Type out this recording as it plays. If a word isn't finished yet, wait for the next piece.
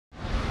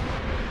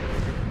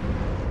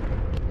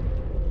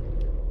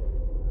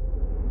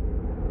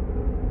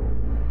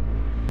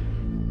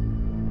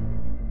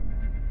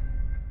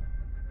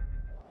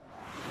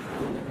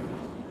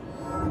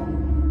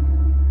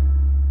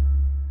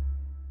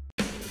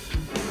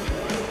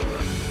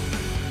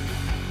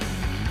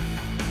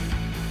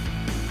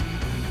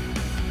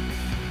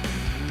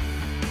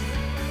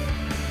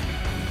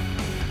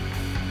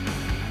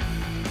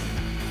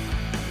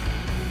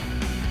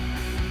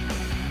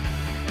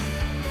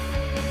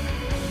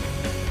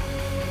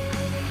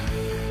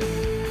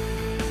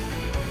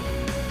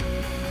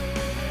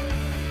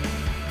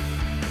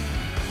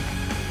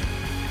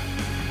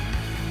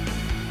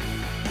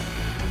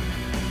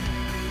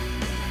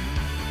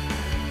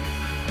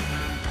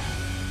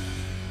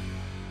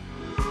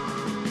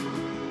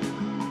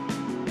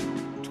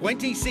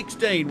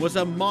2016 was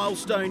a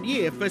milestone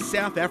year for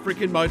South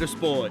African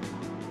motorsport.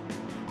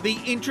 The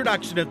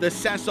introduction of the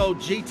Sasol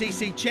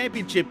GTC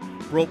Championship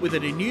brought with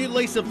it a new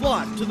lease of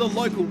life to the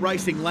local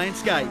racing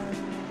landscape.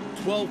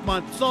 12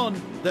 months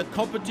on, the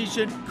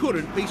competition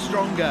couldn't be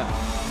stronger.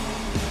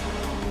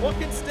 What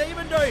can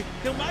Stephen do?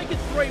 He'll make it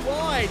 3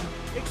 wide.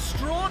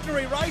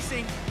 Extraordinary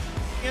racing.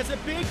 He has a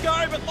big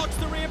go but locks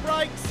the rear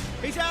brakes.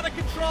 He's out of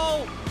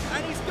control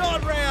and he's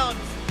gone round.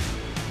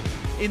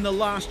 In the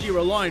last year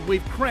alone,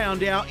 we've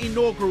crowned our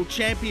inaugural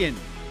champion.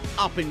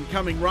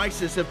 Up-and-coming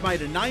racers have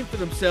made a name for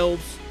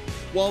themselves,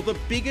 while the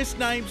biggest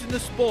names in the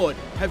sport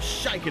have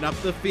shaken up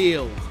the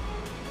field.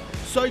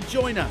 So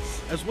join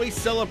us as we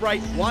celebrate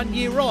 1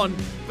 year on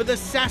for the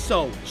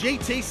Sasol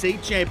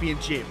GTC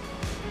Championship.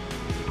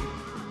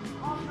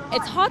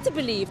 It's hard to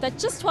believe that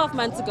just 12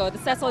 months ago, the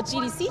Sasol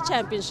GTC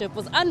Championship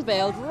was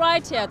unveiled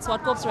right here at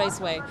Zwartkops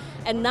Raceway.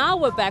 And now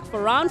we're back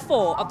for round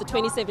 4 of the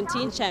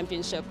 2017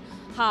 championship.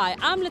 Hi,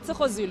 I'm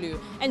Zulu,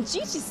 and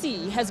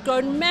GTC has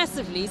grown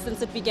massively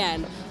since it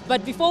began.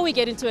 But before we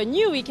get into a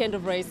new weekend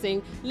of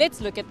racing, let's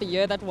look at the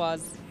year that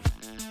was.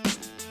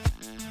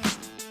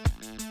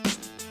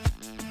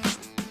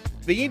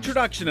 The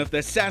introduction of the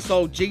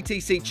Sasol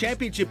GTC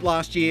Championship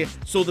last year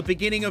saw the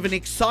beginning of an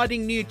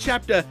exciting new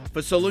chapter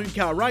for saloon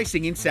car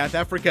racing in South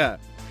Africa.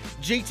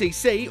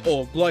 GTC,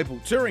 or Global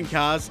Touring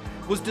Cars,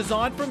 was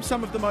designed from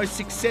some of the most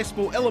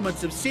successful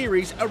elements of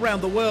series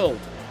around the world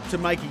to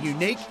make a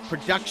unique,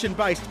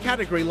 production-based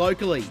category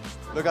locally.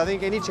 Look, I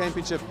think any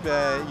championship,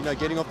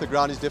 getting off the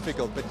ground is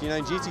difficult. But,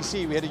 in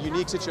GTC, we had a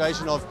unique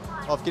situation of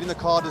getting the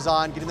car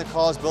designed, getting the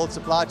cars built,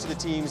 supplied to the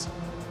teams,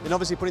 and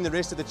obviously putting the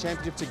rest of the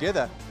championship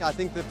together. I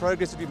think the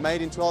progress that we've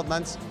made in 12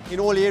 months in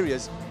all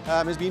areas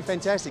has been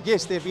fantastic.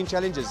 Yes, there have been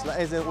challenges,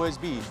 as there always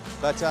be,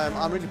 but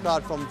I'm really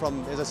proud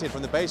from, as I said,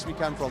 from the base we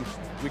come from,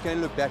 we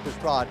can look back with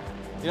pride.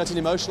 It's an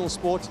emotional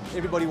sport,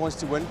 everybody wants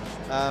to win,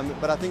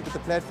 but I think that the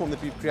platform that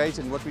we've created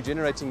and what we're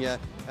generating here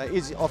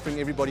is offering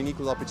everybody an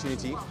equal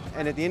opportunity,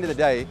 and at the end of the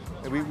day,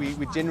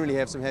 we generally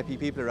have some happy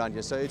people around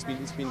here, so it's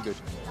been good.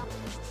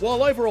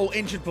 While overall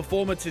engine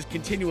performance is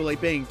continually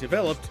being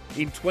developed,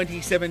 in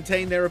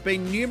 2017 there have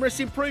been numerous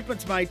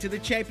improvements made to the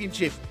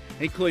championship,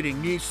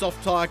 including new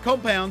soft tyre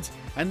compounds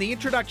and the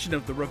introduction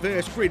of the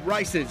reverse grid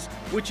races,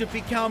 which have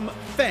become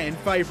fan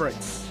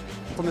favourites.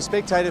 From the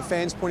spectator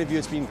fans' point of view,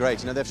 it's been great.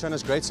 They've shown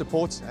us great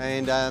support,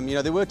 and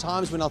there were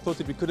times when I thought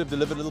that we could have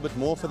delivered a little bit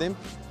more for them.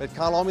 But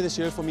Kyle Army this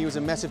year for me was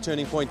a massive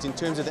turning point in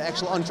terms of the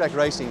actual on-track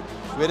racing.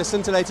 We had a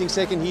scintillating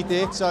second heat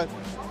there, so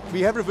we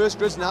have reverse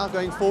grids now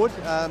going forward,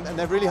 and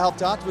they've really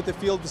helped out with the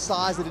field the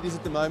size that it is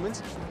at the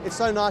moment. It's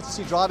so nice to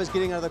see drivers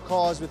getting out of the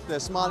cars with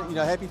their smiling,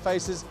 happy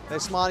faces. They're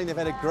smiling. They've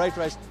had a great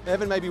race. They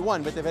haven't maybe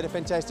won, but they've had a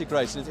fantastic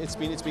race. It's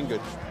been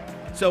good.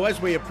 So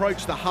as we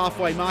approach the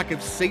halfway mark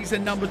of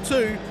season number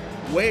 2,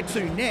 where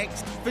to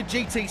next for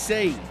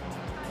GTC?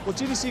 Well,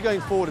 GTC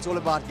going forward, it's all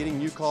about getting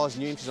new cars,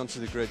 new entries onto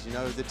the grid.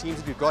 The teams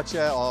that we've got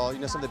here are,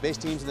 some of the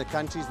best teams in the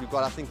countries. We've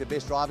got, I think, the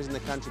best drivers in the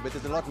country, but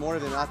there's a lot more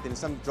of them out there, and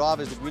some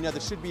drivers that we know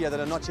that should be here that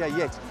are not here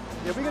yet.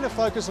 We're going to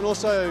focus on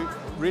also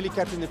really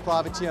capturing the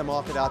privateer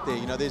market out there.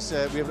 We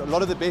have a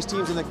lot of the best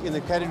teams in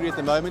the category at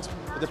the moment,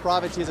 but the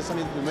privateers are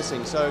something that we're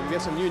missing. So we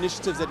have some new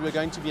initiatives that we're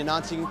going to be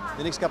announcing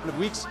the next couple of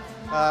weeks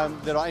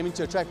that are aiming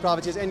to attract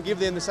privateers and give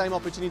them the same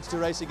opportunity to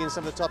race against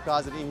some of the top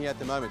guys that are in here at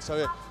the moment.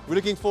 So we're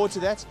looking forward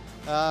to that,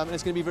 and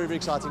it's going to be very, very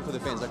exciting for the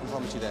fans, I can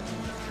promise you that.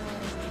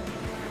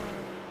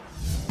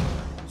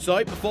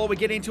 So before we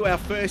get into our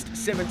first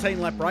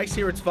 17-lap race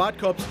here at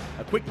Zwartkops,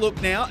 a quick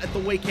look now at the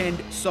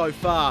weekend so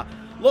far.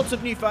 Lots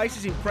of new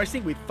faces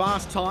impressing with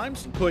fast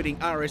times, including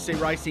RSC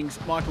Racing's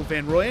Michael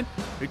van Rooyen,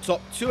 who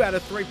topped 2 out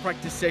of 3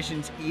 practice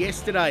sessions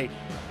yesterday.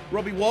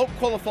 Robbie Walt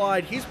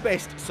qualified his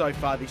best so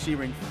far this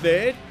year in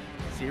 3rd.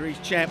 Series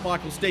champ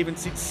Michael Stevens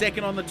sits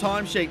 2nd on the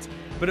timesheets,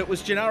 but it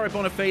was Gennaro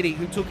Bonafide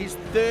who took his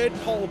 3rd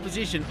pole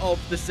position of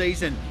the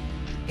season.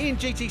 In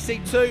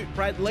GTC 2,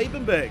 Brad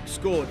Liebenberg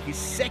scored his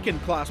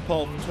 2nd class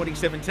pole for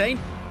 2017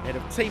 ahead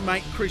of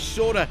teammate Chris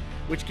Shorter,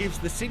 which gives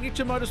the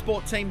Signature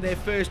Motorsport team their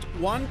first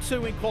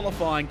 1-2 in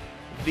qualifying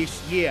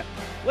this year.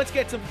 Let's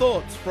get some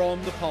thoughts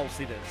from the pole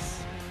sitters.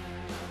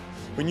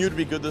 We knew it'd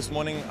be good this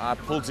morning. I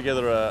pulled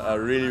together a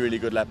really, really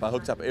good lap. I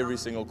hooked up every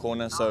single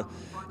corner. So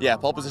yeah,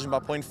 pole position by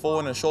 0.4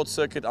 in a short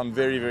circuit. I'm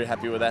very, very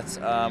happy with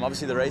that.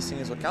 Obviously the racing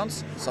is what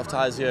counts. Soft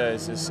tyres here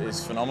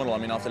is phenomenal. I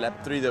mean, after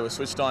lap 3 they were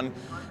switched on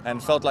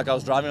and felt like I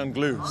was driving on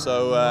glue.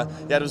 So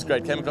yeah, it was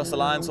great. Came across the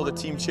line, saw the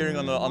team cheering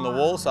on the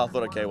wall. So I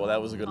thought, okay, well, that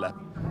was a good lap.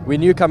 We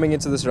knew coming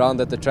into this round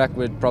that the track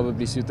would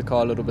probably suit the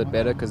car a little bit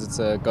better because it's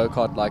a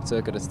go-kart-like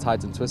circuit. It's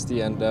tight and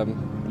twisty, and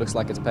looks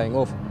like it's paying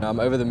off. I'm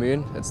over the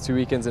moon. It's 2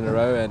 weekends in a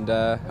row, and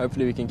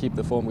hopefully we can keep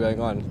the form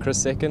going on.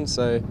 Chris 2nd,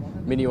 so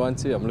Mini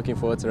 1-2. I'm looking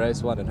forward to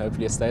race 1, and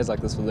hopefully it stays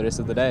like this for the rest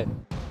of the day.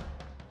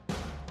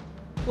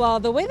 Well,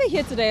 the weather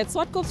here today at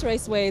Zwartkops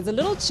Raceway is a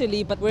little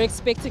chilly, but we're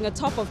expecting a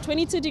top of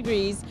 22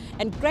 degrees,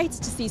 and great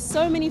to see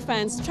so many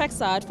fans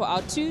trackside for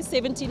our 2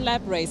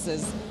 17-lap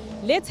races.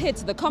 Let's head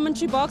to the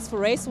commentary box for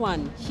race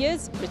 1.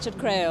 Here's Richard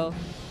Crail.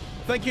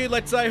 Thank you,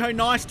 Let's-Ho.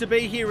 Nice to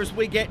be here as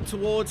we get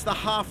towards the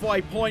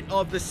halfway point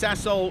of the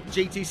Sasol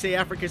GTC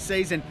Africa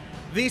season.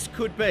 This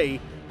could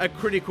be a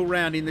critical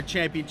round in the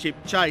championship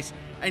chase.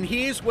 And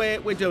here's where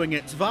we're doing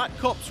it.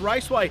 Zwartkops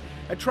Raceway,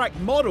 a track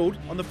modelled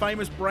on the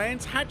famous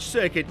Brands Hatch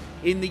circuit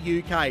in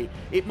the UK.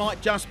 It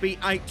might just be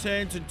 8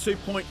 turns and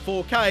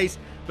 2.4 Ks,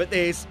 but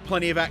there's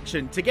plenty of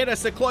action. To get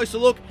us a closer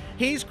look,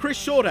 here's Chris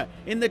Shorter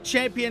in the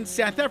champion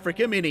South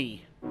Africa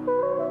Mini.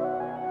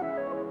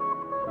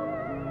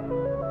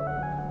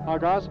 Hi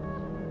guys,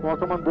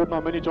 welcome on board my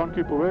Mini John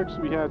Cooper Works.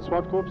 We're here at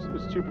Zwartkops.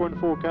 It's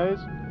 2.4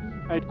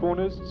 Ks, 8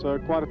 corners, so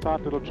quite a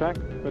tight little track,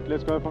 but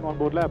let's go for an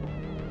onboard lap.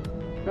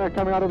 Okay,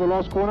 coming out of the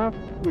last corner,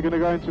 we're going to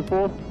go into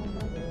fourth,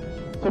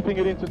 tipping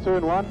it into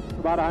turn 1,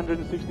 about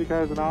 160 Ks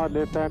an hour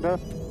left-hander.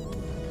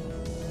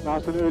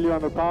 Nice and early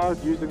on the power,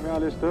 using the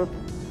LS diff,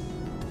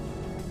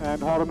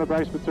 and hard on the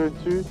brakes for turn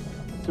 2.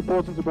 It's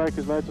important to brake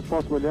as late as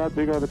possible here,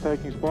 big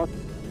overtaking spot.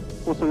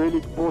 Also really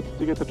important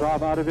to get the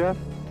drive out of here.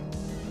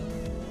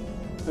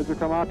 As we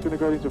come out, we're going to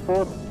go into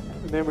fourth,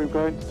 and then we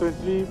go into turn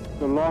 3,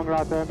 the long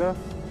right-hander.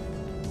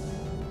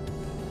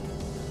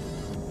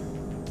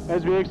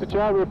 As we exit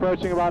here, we're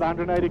approaching about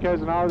 180 Ks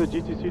an hour. The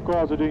GTC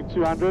cars are doing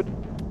 200.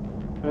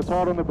 And it's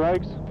hard on the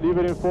brakes, leave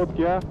it in fourth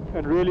gear,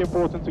 and really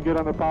important to get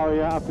on the power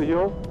here up the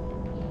hill,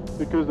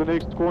 because the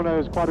next corner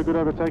is quite a good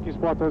overtaking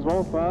spot as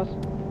well for us.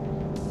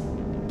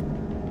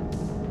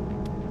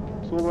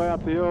 So all the way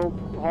up the hill,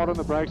 hard on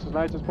the brakes as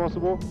late as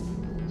possible.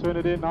 Turn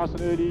it in nice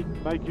and early,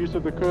 make use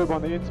of the curb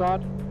on the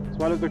inside as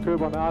well as the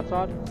curb on the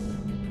outside,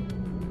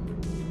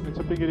 and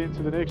tipping it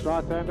into the next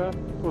right-hander.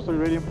 Also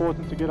really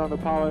important to get on the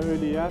power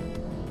early here,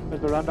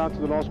 as the run down to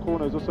the last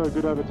corner is also a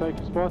good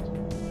overtaking spot.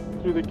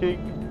 Through the kink,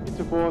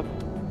 into fourth,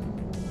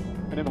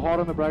 and then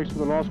hard on the brakes for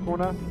the last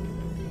corner.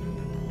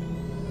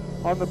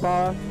 On the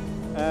power,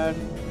 and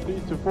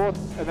into fourth,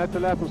 and that's a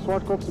lap of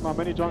Zwartkops in my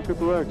Mini John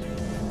Cooper Works.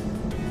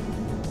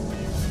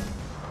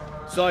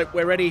 So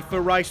we're ready for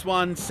race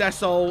 1,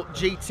 Sasol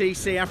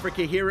GTC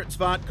Africa here at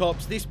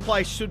Zwartkops. This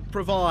place should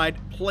provide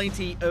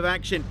plenty of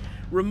action.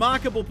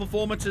 Remarkable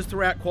performances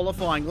throughout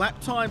qualifying. Lap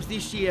times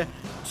this year,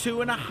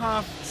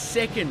 2.5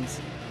 seconds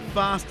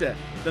faster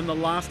than the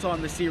last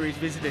time the series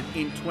visited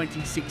in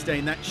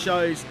 2016. That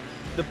shows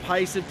the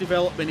pace of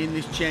development in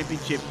this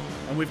championship,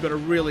 and we've got a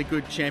really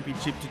good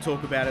championship to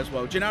talk about as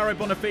well. Gennaro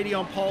Bonafide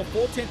on pole,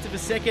 0.4 of a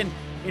second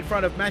in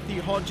front of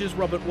Matthew Hodges.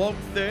 Robert Walk,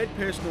 third,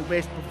 personal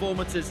best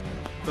performances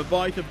for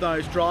both of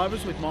those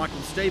drivers, with Michael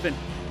Stephen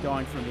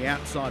going from the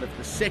outside of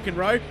the second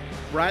row.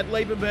 Brad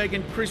Liebenberg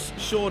and Chris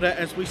Shorter,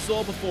 as we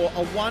saw before,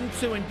 a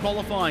 1-2 in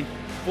qualifying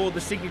for the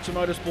Signature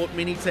Motorsport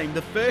Mini team.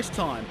 The first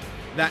time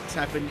that's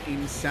happened in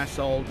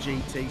Sasol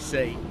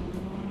GTC.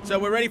 So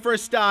we're ready for a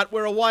start.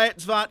 We're away at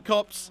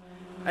Zwartkops.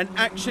 An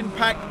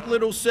action-packed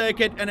little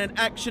circuit and an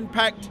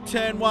action-packed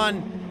turn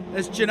 1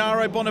 as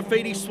Gennaro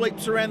Bonafide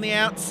sweeps around the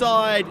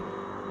outside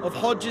of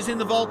Hodges in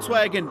the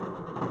Volkswagen.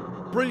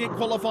 Brilliant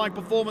qualifying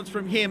performance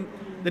from him.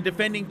 The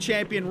defending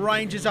champion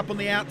ranges up on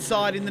the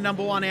outside in the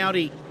number 1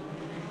 Audi.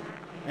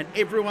 And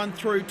everyone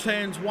through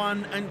turns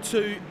 1 and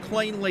 2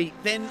 cleanly.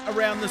 Then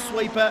around the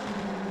sweeper.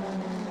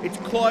 It's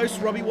close.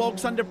 Robbie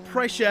Walk's under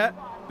pressure,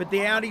 but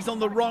the Audi's on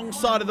the wrong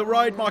side of the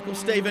road, Michael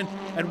Stephen,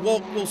 and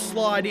Walk will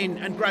slide in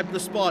and grab the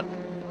spot.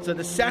 So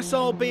the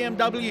Sasol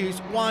BMWs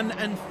 1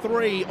 and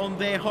 3 on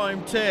their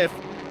home turf,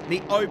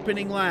 the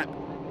opening lap.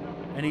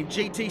 And in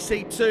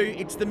GTC 2,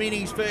 it's the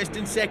Minis first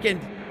and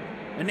second.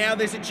 And now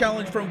there's a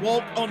challenge from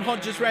Walk on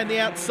Hodges around the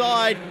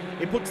outside.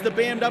 It puts the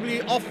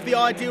BMW off the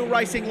ideal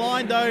racing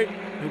line though.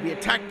 He'll be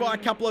attacked by a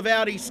couple of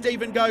Audis.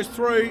 Stephen goes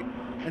through,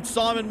 and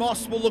Simon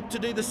Moss will look to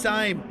do the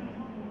same.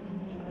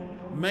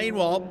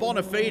 Meanwhile,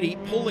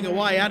 Bonafide pulling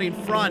away out in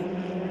front.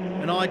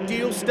 An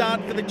ideal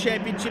start for the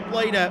championship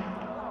leader.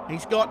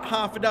 He's got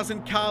half a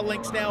dozen car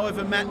lengths now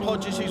over Matt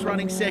Hodges, who's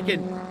running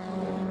second.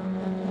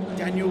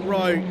 Daniel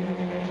Rowe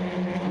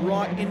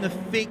right in the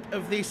thick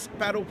of this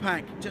battle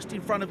pack, just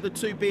in front of the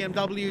 2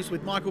 BMWs,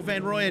 with Michael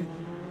Van Rooyen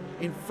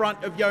in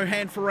front of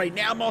Johan Ferrari.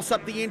 Now Moss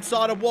up the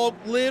inside of Walk,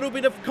 little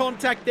bit of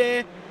contact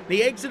there.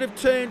 The exit of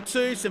turn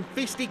 2, some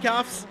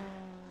fisticuffs,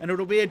 and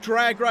it'll be a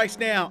drag race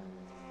now.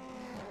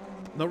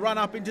 The run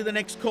up into the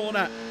next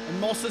corner, and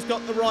Moss has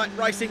got the right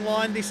racing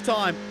line this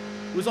time.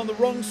 Was on the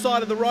wrong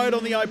side of the road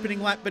on the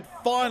opening lap, but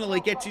finally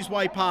gets his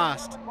way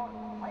past.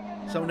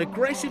 So an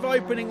aggressive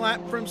opening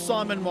lap from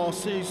Simon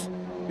Moss, who's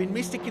been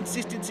Mr.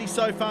 Consistency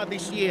so far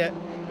this year,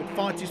 but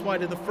fights his way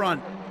to the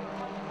front.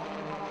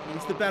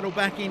 Here's the battle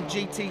back in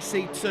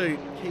GTC 2.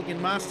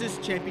 Keegan Masters,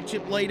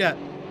 championship leader.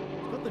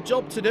 He's got the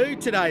job to do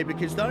today,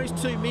 because those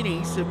 2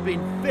 Minis have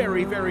been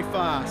very, very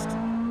fast.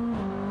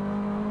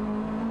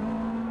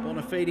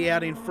 Bonafide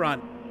out in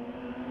front.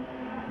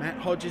 Matt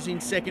Hodges in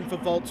second for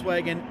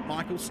Volkswagen.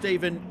 Michael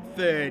Stephen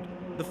third.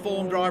 The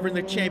form driver in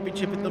the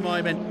championship at the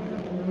moment.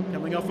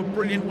 Coming off a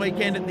brilliant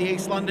weekend at the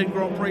East London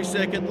Grand Prix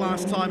circuit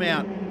last time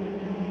out.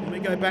 Then we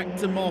go back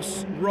to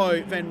Moss,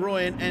 Rowe, Van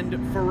Rooyen and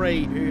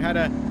Ferrari, who had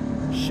a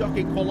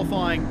shocking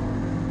qualifying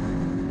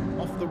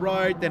off the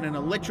road, then an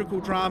electrical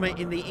drama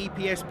in the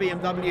EPS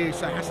BMW,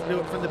 so has to do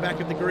it from the back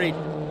of the grid.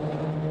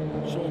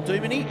 Sean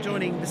Duminy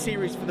joining the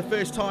series for the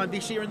first time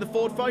this year in the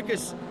Ford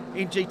Focus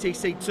in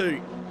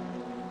GTC2.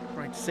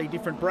 Great to see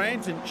different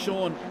brands, and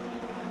Sean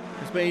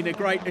has been a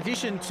great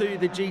addition to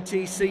the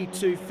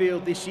GTC2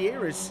 field this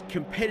year, as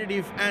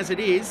competitive as it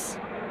is.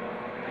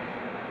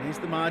 There's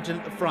the margin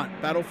at the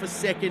front. Battle for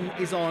second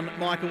is on.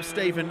 Michael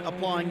Stephen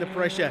applying the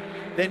pressure.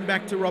 Then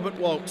back to Robert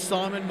Walk,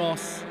 Simon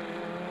Moss,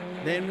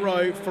 then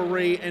Rowe,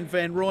 Faree and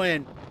Van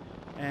Rooyen.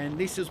 And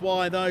this is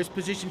why those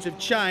positions have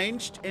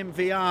changed.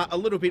 MVR a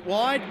little bit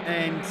wide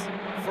and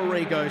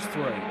Faree goes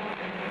through.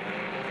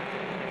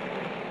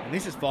 And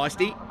this is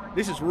feisty.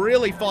 This is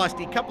really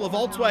feisty. A couple of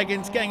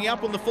Volkswagens ganging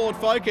up on the Ford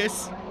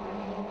Focus.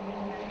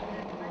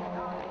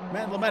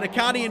 Matt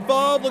Lamaticani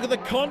involved. Look at the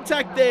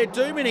contact there.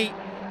 Duminy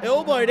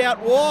elbowed out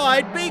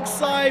wide. Big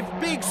save,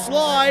 big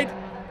slide.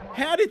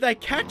 How did they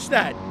catch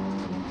that?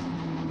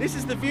 This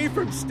is the view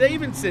from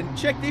Stevenson.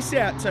 Check this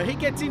out. So he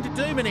gets into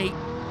Duminy.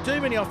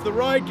 Duminy off the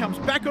road, comes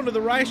back onto the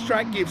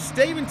racetrack, gives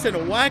Stevenson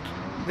a whack.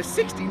 The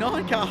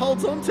 69 car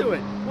holds on to it.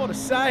 What a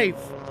save.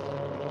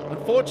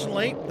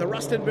 Unfortunately, the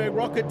Rustenburg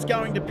Rockets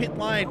going to pit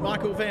lane.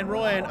 Michael Van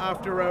Rooyen,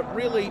 after a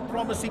really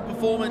promising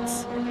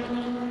performance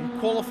in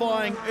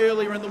qualifying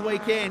earlier in the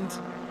weekend,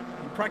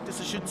 in practice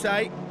I should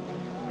say,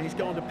 he's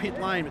gone to pit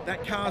lane, but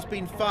that car's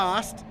been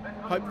fast.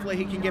 Hopefully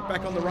he can get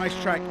back on the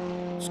racetrack,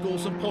 score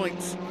some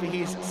points for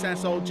his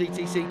Sasol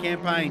GTC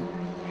campaign.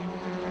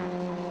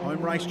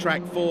 Home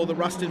racetrack for the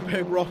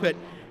Rustenburg Rocket,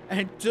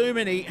 and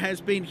Duminy has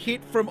been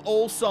hit from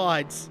all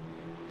sides.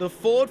 The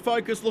Ford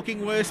Focus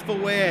looking worse for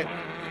wear.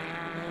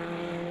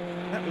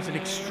 That was an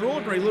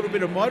extraordinary little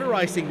bit of motor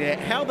racing there.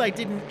 How they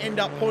didn't end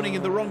up pointing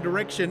in the wrong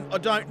direction, I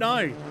don't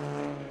know.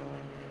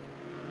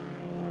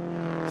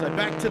 So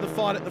back to the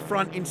fight at the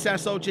front in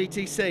Sasol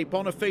GTC.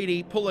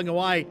 Bonafide pulling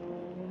away.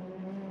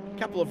 A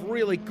couple of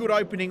really good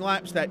opening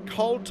laps. That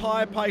cold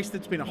tyre pace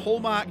that's been a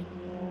hallmark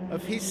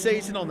of his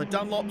season on the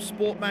Dunlop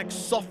Sportmax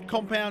soft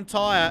compound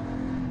tyre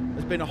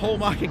has been a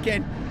hallmark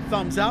again.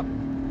 Thumbs up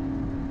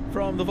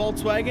from the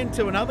Volkswagen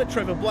to another.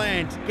 Trevor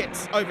Bland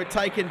gets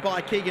overtaken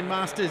by Keegan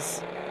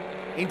Masters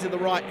into the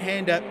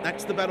right-hander.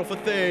 That's the battle for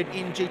third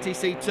in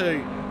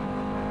GTC2.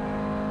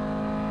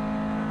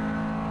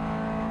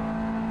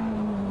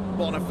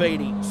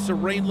 Bonafide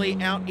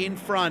serenely out in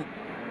front.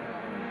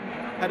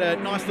 Had a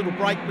nice little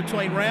break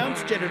between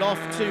rounds, jetted off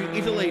to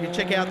Italy to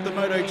check out the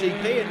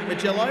MotoGP at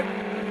Mugello.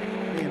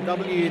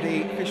 BMW,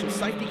 the official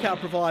safety car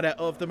provider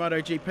of the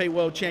MotoGP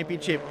World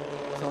Championship.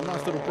 So a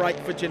nice little break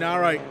for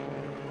Gennaro.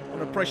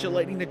 Under pressure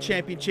leading the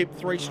championship,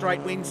 3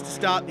 straight wins to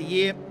start the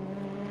year.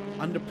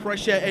 Under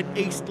pressure at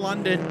East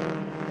London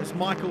as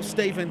Michael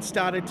Stephen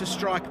started to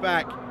strike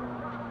back.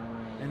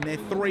 And they're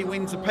 3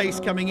 wins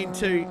apiece coming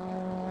into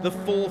the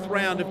 4th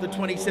round of the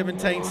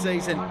 2017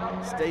 season.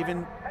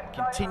 Stephen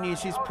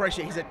continues his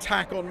pressure, his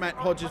attack on Matt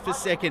Hodges for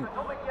second.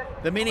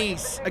 The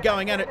Minis are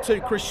going at it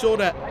too. Chris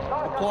Shorter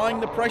applying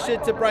the pressure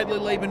to Bradley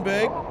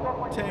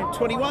Liebenberg. Turned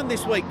 21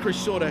 this week,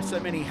 Chris Shorter. So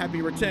many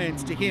happy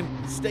returns to him.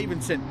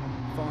 Stevenson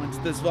finds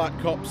the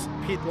Zwartkops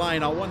pit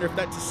lane. I wonder if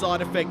that's a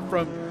side effect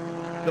from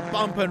the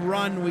bump and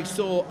run we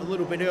saw a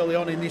little bit early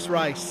on in this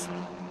race.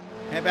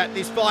 How about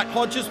this fight?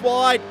 Hodges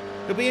wide.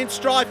 He'll be in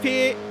strife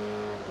here.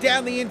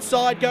 Down the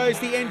inside goes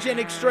the Engine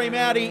Extreme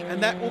Audi,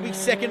 and that will be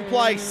second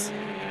place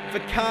for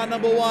car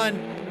number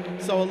 1.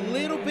 So a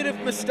little bit of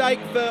mistake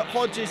for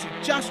Hodges. He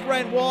just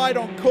ran wide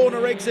on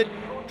corner exit,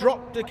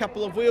 dropped a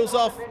couple of wheels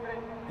off,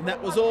 and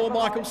that was all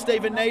Michael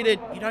Stephen needed.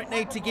 You don't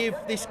need to give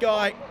this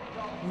guy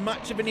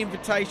much of an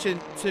invitation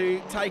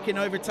to take an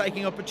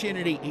overtaking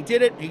opportunity. He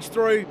did it, he's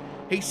through,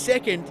 he's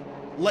second.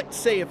 Let's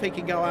see if he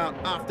can go out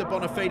after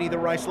Bonafide, the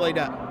race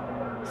leader.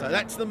 So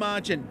that's the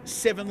margin.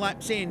 7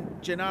 laps in,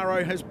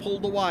 Gennaro has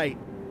pulled away.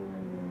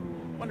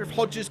 Wonder if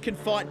Hodges can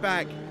fight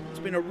back. It's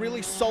been a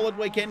really solid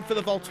weekend for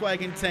the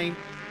Volkswagen team.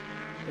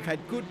 They've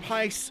had good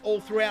pace all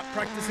throughout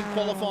practice and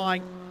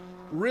qualifying.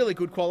 Really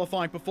good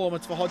qualifying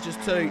performance for Hodges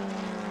too.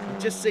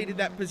 Just ceded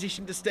that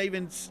position to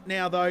Stevens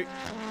now though.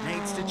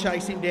 Needs to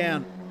chase him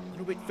down. A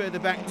little bit further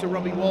back to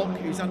Robbie Walk,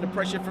 who's under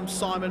pressure from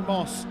Simon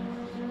Moss.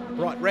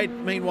 Bright red,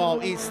 meanwhile,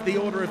 is the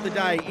order of the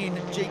day in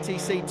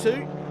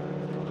GTC2.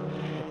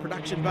 A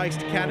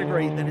production-based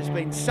category that has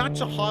been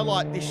such a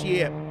highlight this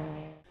year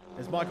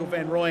as Michael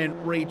Van Rooyen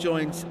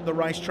rejoins the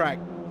racetrack.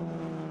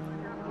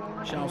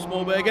 Charles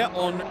Smallberger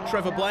on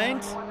Trevor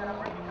Bland.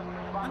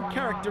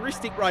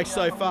 Uncharacteristic race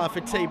so far for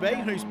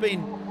TB, who's been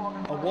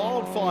a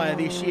wildfire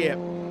this year.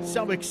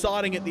 So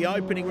exciting at the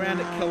opening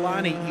round at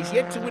Killarney. He's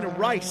yet to win a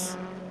race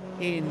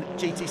in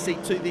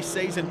GTC2 this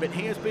season, but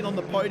he has been on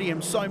the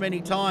podium so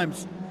many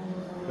times.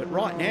 But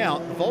right now,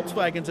 the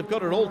Volkswagens have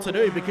got it all to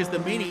do because the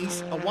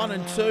Minis are 1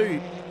 and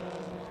 2.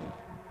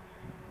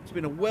 It's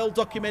been a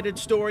well-documented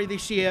story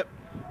this year.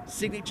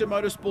 Signature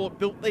Motorsport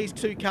built these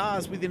 2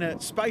 cars within a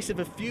space of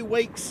a few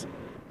weeks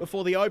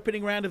before the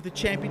opening round of the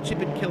championship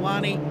at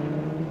Killarney.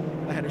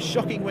 They had a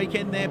shocking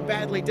weekend there,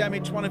 badly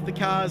damaged one of the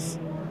cars,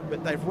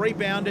 but they've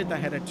rebounded. They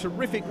had a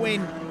terrific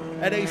win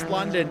at East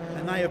London,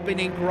 and they have been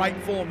in great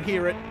form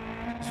here at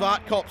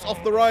Zwartkops.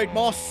 Off the road,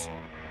 Moss.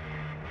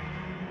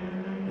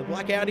 The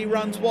black Audi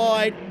runs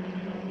wide.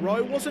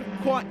 Rowe wasn't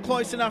quite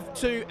close enough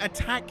to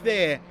attack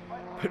there,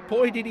 but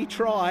boy did he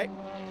try.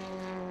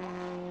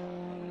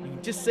 You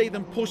can just see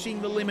them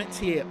pushing the limits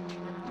here.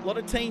 A lot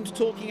of teams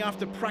talking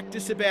after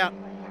practice about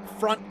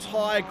front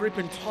tyre grip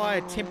and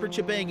tyre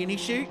temperature being an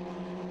issue.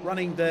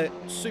 Running the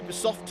super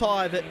soft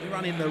tyre that you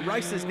run in the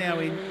races now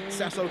in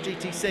Sasol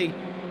GTC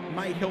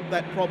may help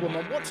that problem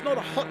on what's not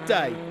a hot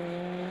day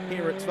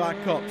here at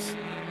Zwartkops.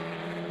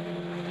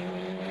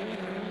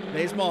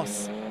 There's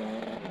Moss.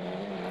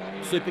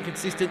 Super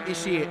consistent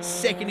this year,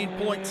 second in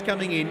points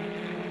coming in.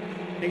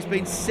 He's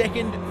been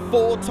second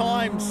 4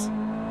 times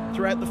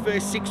throughout the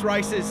first 6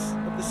 races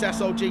of the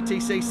Sasol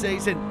GTC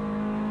season.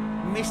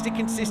 Mr.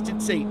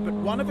 Consistency, but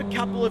one of a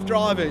couple of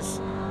drivers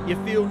you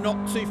feel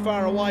not too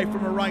far away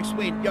from a race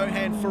win.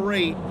 Johan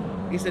Ferree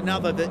is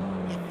another that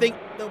you think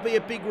there'll be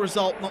a big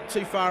result not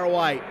too far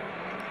away.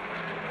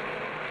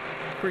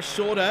 Chris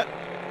Shorter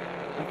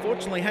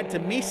unfortunately had to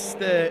miss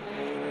the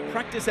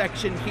practice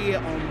action here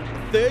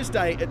on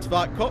Thursday at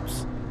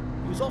Zwartkops.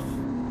 He was off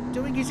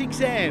doing his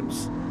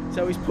exams,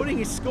 so he's putting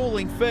his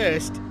schooling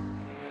first,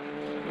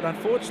 but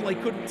unfortunately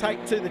couldn't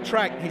take to the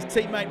track. His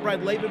teammate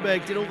Brad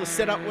Liebenberg did all the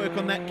setup work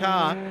on that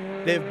car.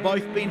 They've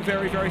both been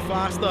very, very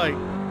fast though.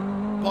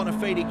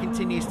 Bonafide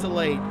continues to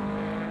lead.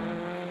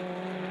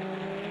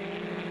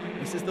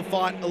 This is the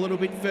fight a little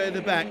bit further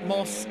back.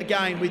 Moss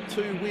again with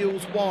 2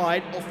 wheels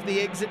wide off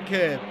the exit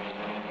curb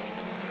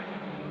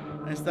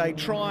as they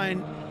try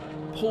and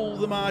pull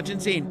the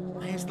margins in.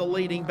 There's the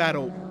leading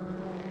battle.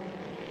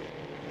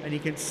 And you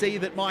can see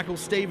that Michael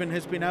Stephen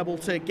has been able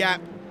to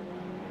gap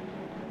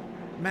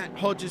Matt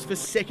Hodges for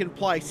second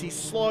place. He's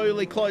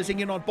slowly closing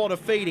in on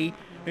Bonafide,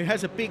 who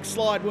has a big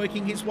slide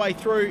working his way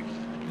through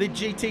the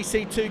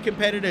GTC2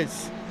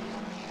 competitors.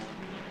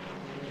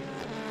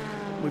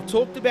 We've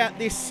talked about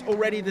this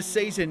already this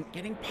season.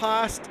 Getting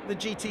past the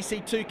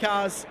GTC2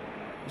 cars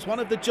is one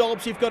of the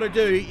jobs you've got to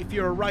do if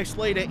you're a race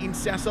leader in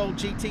Sasol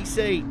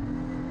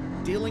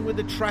GTC. Dealing with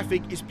the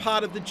traffic is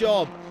part of the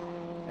job,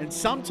 and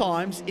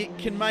sometimes it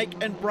can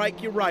make and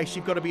break your race.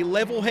 You've got to be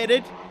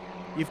level-headed,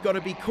 you've got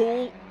to be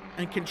cool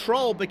and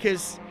controlled,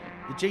 because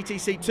the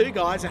GTC2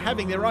 guys are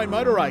having their own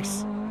motor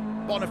race.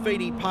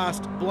 Bonafide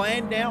past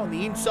Bland now on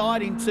the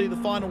inside into the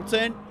final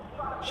turn.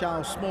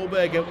 Charles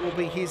Smallberger will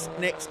be his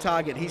next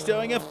target. He's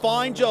doing a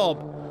fine job.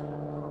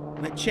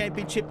 And the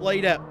championship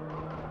leader,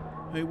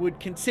 who would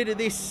consider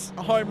this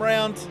a home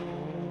round,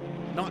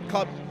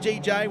 nightclub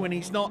DJ when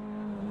he's not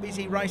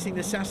busy racing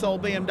the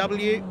Sasol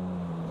BMW.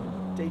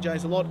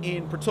 DJ's a lot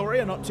in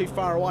Pretoria, not too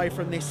far away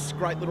from this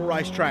great little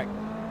racetrack.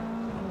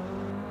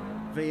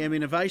 VM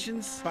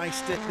Innovations,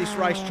 based at this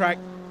racetrack,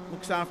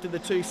 looks after the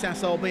 2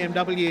 Sasol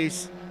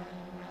BMWs.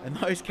 And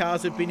those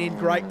cars have been in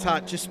great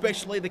touch,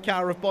 especially the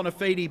car of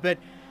Bonafide. But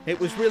it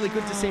was really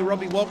good to see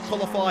Robbie Walk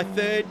qualify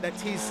 3rd.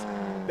 That's his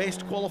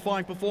best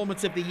qualifying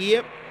performance of the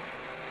year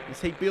as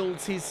he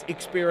builds his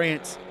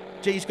experience.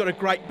 He's got a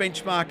great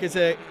benchmark as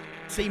a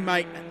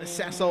teammate at the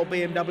Sasol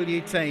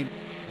BMW team.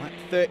 Like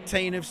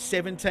 13 of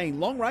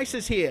 17. Long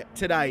races here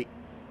today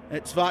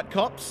at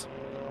Zwartkops.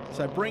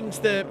 So brings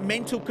the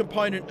mental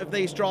component of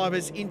these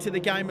drivers into the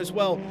game as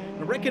well.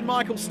 I reckon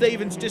Michael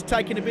Stevens just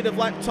taking a bit of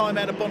lap time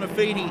out of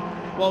Bonafide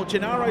while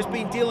Gennaro's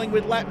been dealing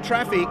with lap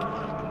traffic.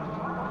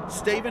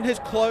 Stephen has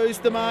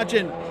closed the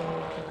margin.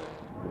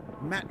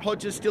 Matt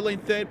Hodges still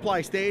in 3rd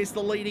place. There's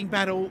the leading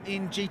battle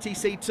in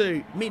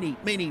GTC2. Mini,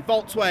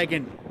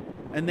 Volkswagen.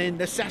 And then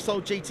the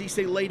Sasol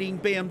GTC leading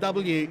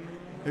BMW,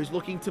 who's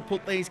looking to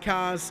put these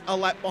cars a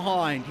lap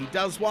behind. He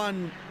does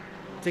one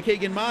to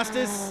Keegan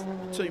Masters.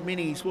 2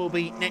 minis will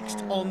be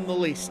next on the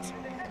list.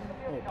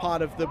 All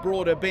part of the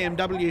broader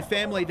BMW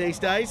family these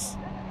days.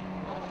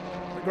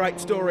 A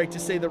great story to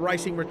see the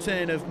racing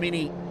return of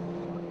Mini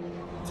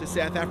to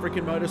South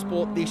African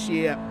motorsport this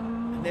year.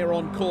 And they're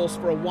on course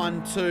for a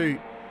 1-2.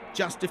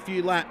 Just a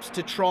few laps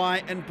to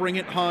try and bring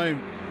it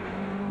home.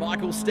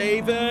 Michael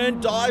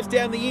Stephen dives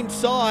down the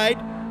inside.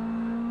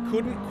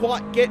 Couldn't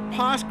quite get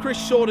past Chris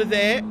Shorter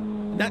there.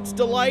 And that's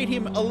delayed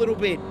him a little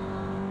bit.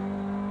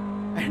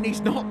 And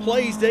he's not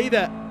pleased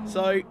either.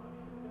 So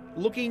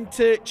looking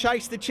to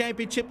chase the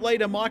championship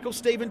leader, Michael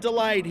Stephen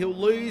delayed. He'll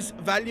lose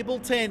valuable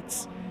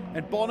tenths.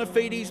 And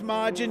Bonafide's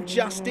margin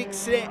just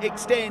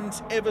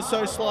extends ever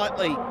so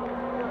slightly.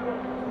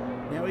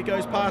 Now he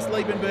goes past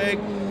Liebenberg,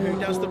 who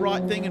does the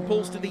right thing and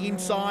pulls to the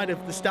inside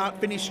of the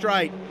start-finish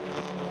straight.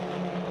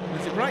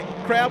 There's a great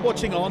crowd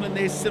watching on, and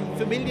there's some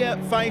familiar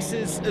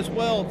faces as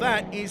well.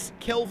 That is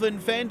Kelvin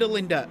van der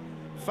Linde,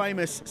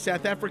 famous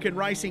South African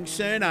racing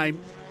surname.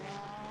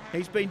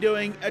 He's been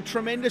doing a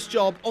tremendous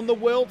job on the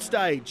world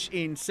stage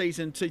in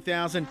season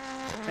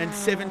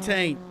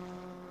 2017.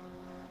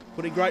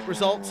 Putting great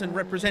results and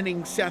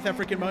representing South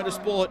African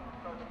motorsport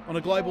on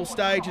a global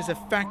stage as a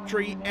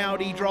factory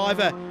Audi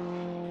driver.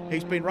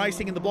 He's been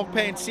racing in the Block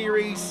Pan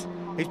Series,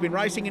 he's been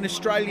racing in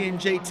Australian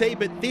GT,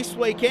 but this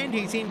weekend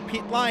he's in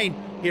pit lane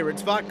here at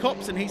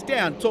Zwartkops, and he's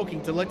down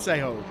talking to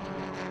Letseho.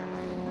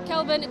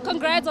 Kelvin,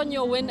 congrats on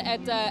your win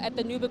at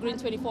the Nürburgring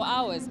 24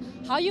 Hours.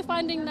 How are you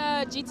finding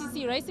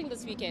GTC racing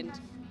this weekend?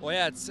 Well,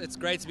 yeah, it's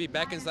great to be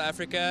back in South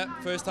Africa.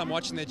 First time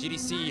watching the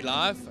GTC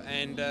live,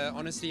 and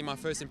honestly, my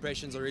first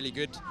impressions are really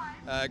good.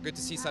 Good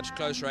to see such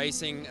close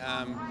racing,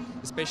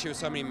 especially with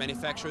so many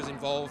manufacturers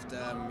involved.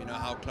 You know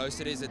how close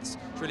it is. It's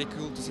really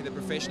cool to see the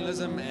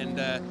professionalism,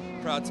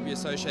 and proud to be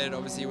associated,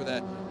 obviously, with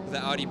the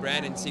Audi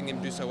brand and seeing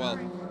them do so well.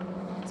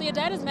 So your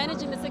dad is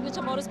managing the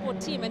Signature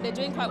Motorsport team, and they're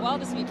doing quite well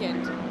this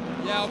weekend.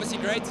 Yeah, obviously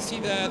great to see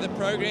the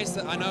progress.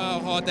 I know how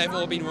hard they've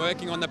all been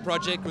working on the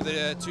project with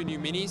the 2 new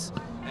minis,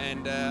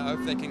 and I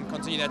hope they can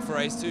continue that for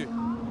race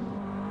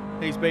 2.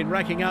 He's been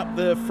racking up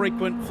the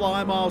frequent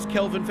flyer miles,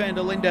 Kelvin van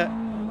der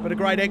Linde, but a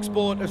great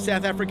export of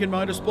South African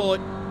motorsport.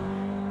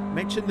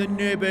 Mentioned the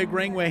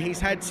Nürburgring, where he's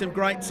had some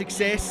great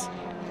success,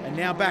 and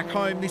now back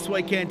home this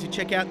weekend to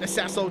check out the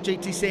Sasol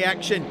GTC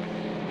action.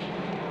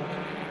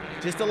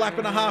 Just a lap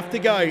and a half to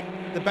go.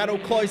 The battle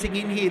closing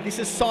in here. This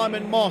is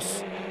Simon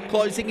Moss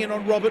closing in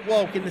on Robert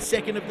Walk in the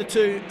second of the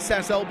 2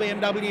 Sasol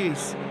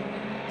BMWs.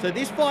 So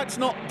this fight's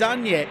not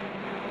done yet,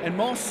 and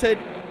Moss had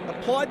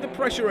applied the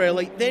pressure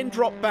early, then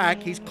dropped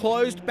back. He's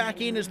closed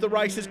back in as the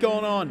race has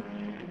gone on.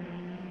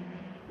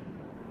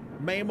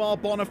 Meanwhile,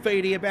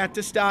 Bonafide about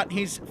to start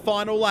his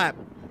final lap.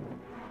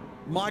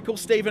 Michael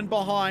Stephen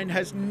behind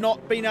has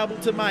not been able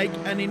to make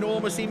an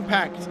enormous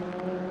impact,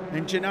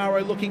 and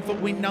Gennaro looking for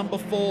win number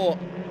 4.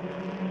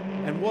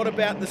 And what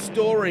about the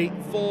story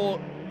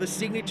for the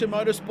Signature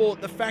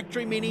Motorsport, the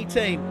factory mini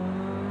team?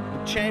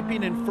 The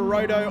Champion and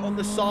Ferodo on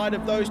the side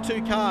of those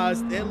 2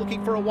 cars. They're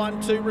looking for a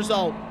 1-2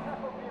 result.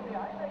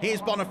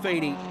 Here's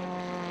Bonafide.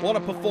 What a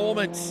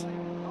performance.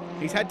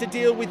 He's had to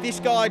deal with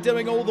this guy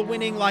doing all the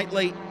winning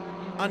lately.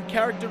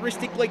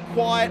 Uncharacteristically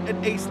quiet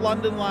at East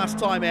London last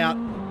time out.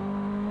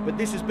 But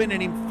this has been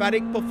an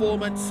emphatic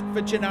performance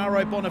for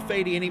Gennaro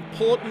Bonafide, and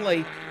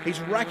importantly, he's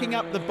racking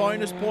up the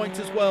bonus points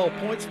as well.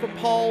 Points for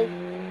pole,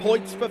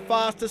 points for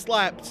fastest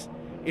laps.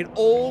 It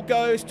all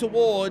goes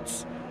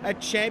towards a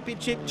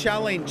championship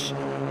challenge,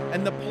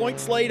 and the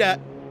points leader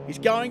is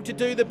going to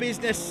do the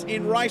business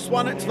in race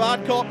 1 at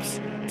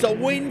Zwartkops. It's a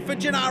win for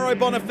Gennaro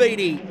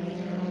Bonafide.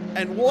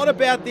 And what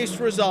about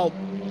this result?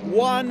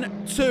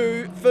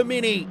 1-2 for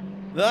Mini.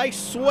 They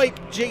sweep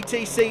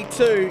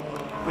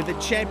GTC2 with the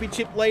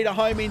championship leader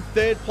home in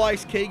 3rd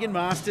place, Keegan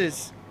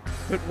Masters.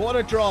 But what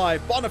a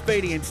drive.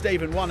 Bonafide and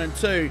Stephen 1 and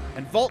 2.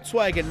 And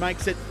Volkswagen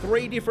makes it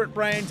 3 different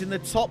brands in the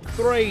top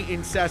 3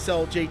 in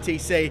Sasol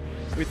GTC,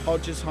 with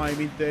Hodges home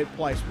in 3rd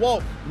place.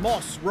 Walt,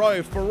 Moss,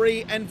 Rowe,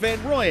 Ferree and Van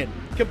Rooyen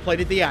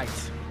completed the 8.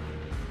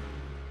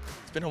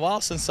 It's been a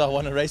while since I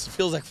won a race. It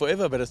feels like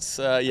forever, but it's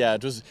yeah,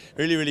 it was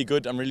really, really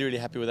good. I'm really, really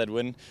happy with that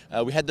win.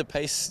 We had the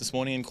pace this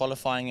morning in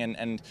qualifying,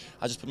 and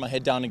I just put my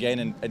head down again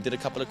and did a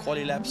couple of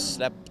quali laps,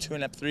 lap 2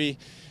 and lap 3.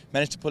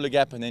 Managed to pull a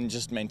gap and then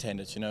just maintained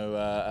it. You know,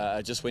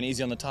 I just went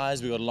easy on the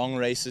tyres. We got long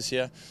races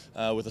here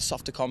with a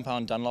softer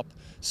compound Dunlop.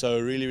 So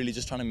really, really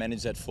just trying to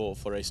manage that for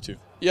race 2.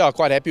 Yeah,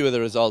 quite happy with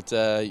the result.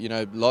 You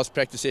know, last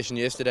practice session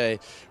yesterday,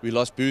 we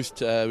lost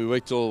boost. We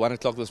worked till 1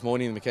 o'clock this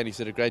morning. The mechanics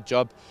did a great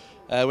job.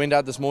 Went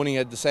out this morning,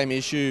 had the same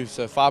issue.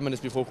 So 5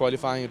 minutes before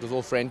qualifying, it was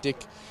all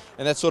frantic,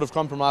 and that sort of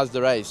compromised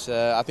the race.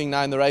 I think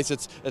now in the race,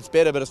 it's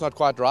better, but it's not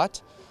quite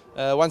right.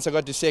 Once I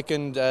got to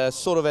second,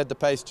 sort of had the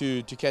pace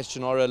to catch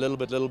Gennaro a little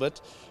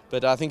bit.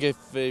 But I think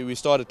if we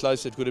started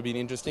close, it could have been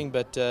interesting.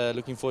 But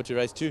looking forward to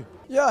race 2.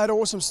 Yeah, I had an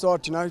awesome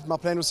start. You know, my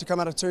plan was to come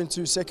out of turn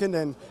 2 second,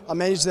 and I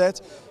managed that.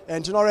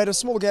 And Gennaro had a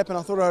small gap, and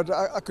I thought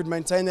I could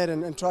maintain that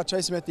and try to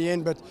chase him at the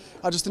end. But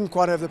I just didn't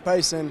quite have the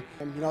pace, and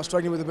you know, I was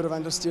struggling with a bit of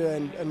understeer.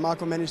 And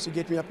Michael managed to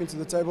get me up into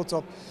the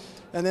tabletop.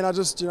 And then I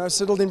just, you know,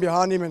 settled in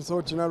behind him and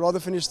thought, you know, rather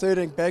finish 3rd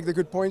and bag the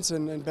good points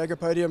and bag a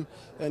podium.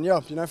 And yeah,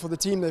 you know, for the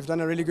team, they've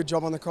done a really good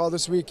job on the car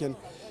this week, and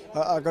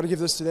I've got to give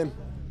this to them.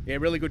 Yeah,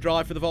 really good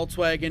drive for the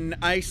Volkswagen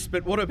Ace.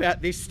 But what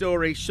about this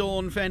story?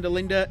 Sean van der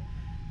Linde,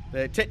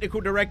 the technical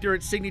director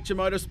at Signature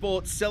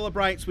Motorsports,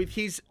 celebrates with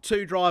his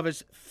 2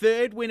 drivers.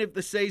 3rd win of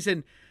the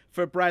season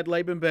for Brad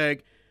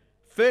Liebenberg.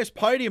 1st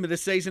podium of the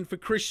season for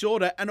Chris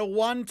Shorter, and a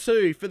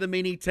 1-2 for the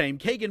Mini team.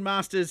 Keegan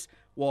Masters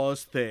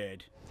was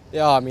 3rd.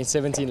 Yeah, I mean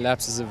 17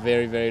 laps is a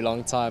very, very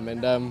long time,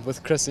 and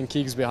with Chris and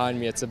Keegs behind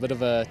me, it's a bit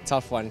of a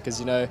tough one because,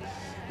 you know,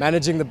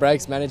 managing the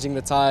brakes, managing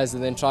the tyres,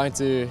 and then trying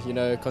to, you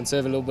know,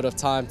 conserve a little bit of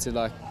time to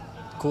like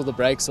cool the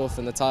brakes off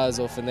and the tyres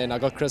off, and then I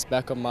got Chris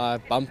back on my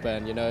bumper,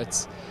 and you know,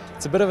 it's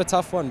a bit of a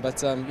tough one,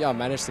 but yeah, I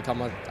managed to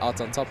come out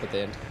on top at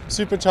the end.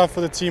 Super tough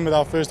for the team with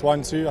our first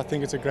 1-2. I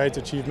think it's a great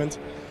achievement,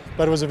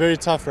 but it was a very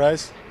tough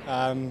race.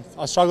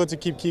 I struggled to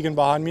keep Keegan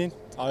behind me.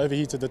 I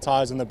overheated the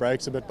tyres and the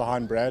brakes a bit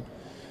behind Brad.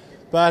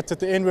 But at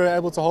the end we were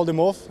able to hold him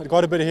off. It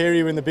got a bit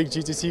hairy when the big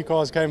GTC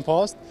cars came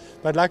past,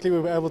 but luckily we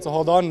were able to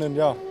hold on, and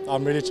yeah,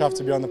 I'm really chuffed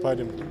to be on the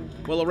podium.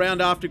 Well, a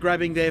round after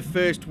grabbing their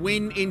first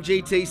win in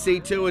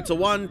GTC2, it's a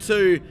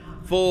 1-2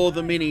 for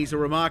the Minis, a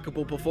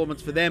remarkable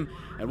performance for them.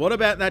 And what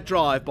about that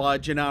drive by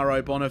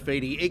Gennaro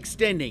Bonafide,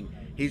 extending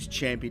his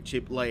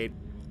championship lead?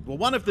 Well,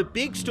 one of the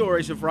big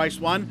stories of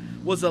race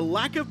 1 was a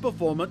lack of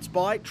performance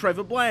by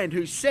Trevor Bland,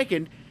 who's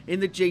 2nd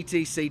in the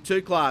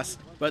GTC2 class.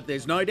 But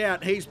there's no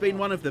doubt he's been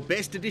one of the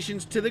best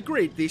additions to the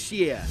grid this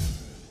year.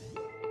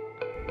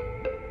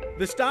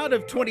 The start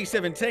of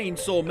 2017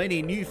 saw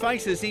many new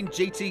faces in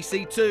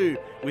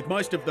GTC2, with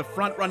most of the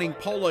front-running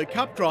Polo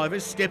Cup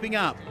drivers stepping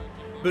up.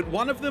 But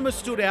one of them has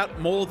stood out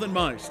more than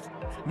most.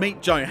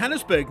 Meet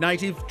Johannesburg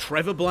native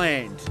Trevor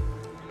Bland.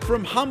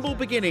 From humble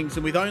beginnings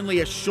and with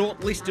only a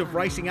short list of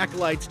racing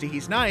accolades to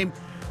his name,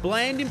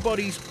 Bland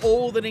embodies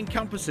all that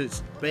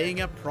encompasses being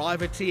a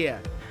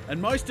privateer.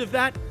 And most of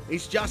that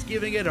is just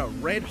giving it a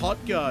red-hot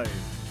go.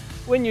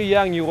 When you're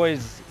young, you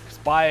always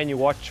aspire and you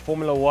watch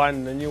Formula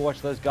One and you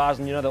watch those guys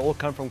and you know they all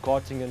come from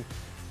karting and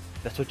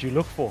that's what you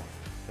look for.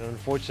 And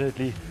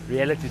unfortunately,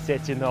 reality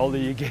sets in the older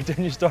you get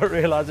and you start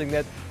realizing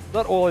that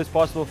not all is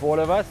possible for all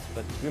of us,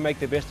 but we make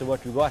the best of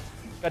what we got.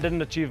 I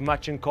didn't achieve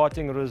much in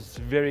karting, it was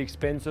very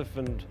expensive,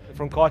 and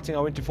from karting I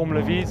went to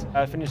Formula V's.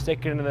 I finished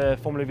second in the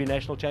Formula V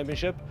National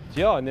Championship.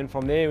 Yeah, and then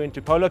from there I went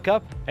to Polo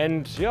Cup,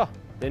 and yeah,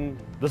 then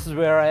this is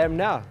where I am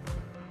now.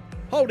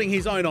 Holding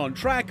his own on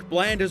track,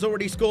 Bland has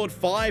already scored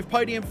 5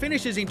 podium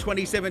finishes in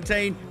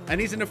 2017 and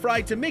isn't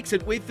afraid to mix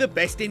it with the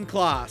best in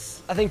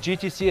class. I think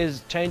GTC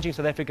is changing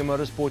South African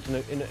motorsport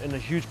in a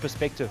huge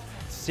perspective.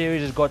 The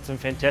series has got some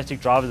fantastic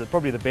drivers, they're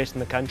probably the best in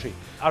the country.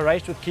 I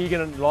raced with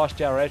Keegan last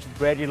year, I raced with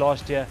Bradley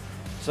last year,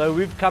 so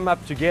we've come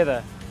up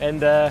together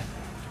and yeah,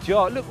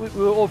 look, we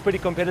were all pretty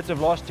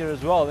competitive last year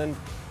as well, and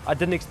I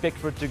didn't expect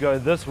for it to go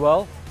this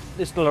well.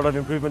 There's still a lot of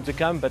improvement to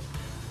come, but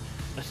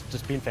it's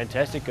just been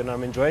fantastic and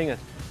I'm enjoying it.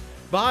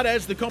 But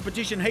as the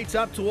competition heats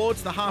up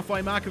towards the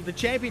halfway mark of the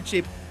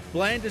championship,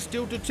 Bland is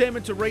still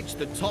determined to reach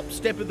the top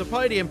step of the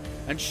podium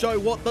and show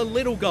what the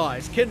little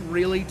guys can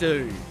really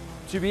do.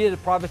 To be a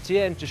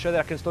privateer and to show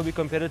that I can still be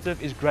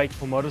competitive is great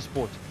for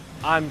motorsport.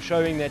 I'm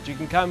showing that you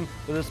can come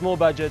with a small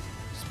budget,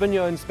 spin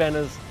your own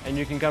spanners, and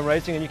you can come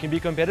racing and you can be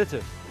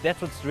competitive.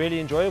 That's what's really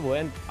enjoyable,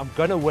 and I'm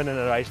gonna win in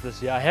a race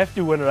this year. I have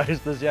to win a race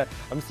this year.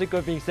 I'm sick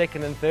of being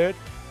second and third.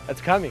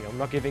 It's coming, I'm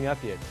not giving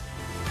up yet.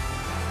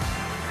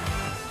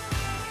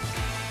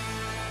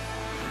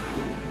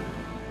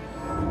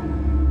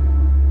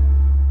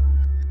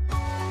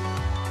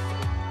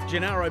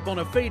 Gennaro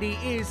Bonafide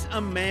is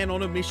a man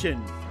on a mission.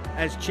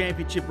 As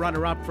championship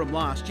runner-up from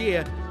last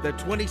year, the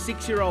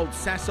 26-year-old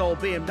Sasol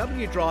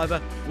BMW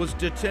driver was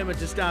determined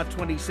to start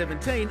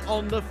 2017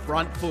 on the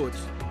front foot.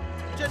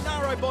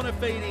 Gennaro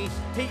Bonafide,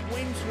 he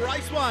wins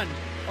race 1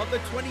 of the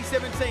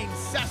 2017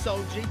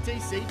 Sasol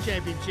GTC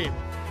Championship.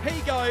 He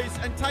goes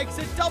and takes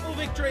a double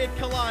victory at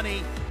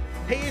Killarney.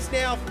 He is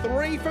now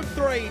 3 from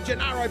 3,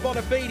 Gennaro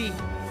Bonafide.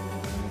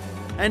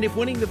 And if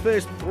winning the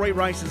first 3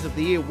 races of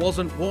the year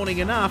wasn't warning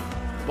enough,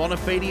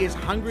 Bonafide is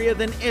hungrier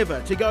than ever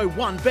to go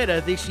one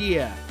better this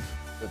year.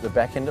 At the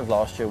back end of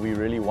last year, we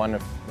really won a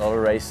lot of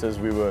races.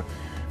 We were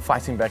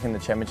fighting back in the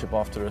championship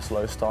after a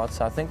slow start.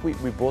 So I think we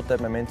brought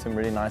that momentum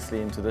really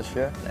nicely into this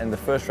year. And the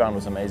first round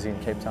was amazing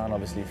in Cape Town,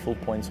 obviously full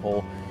points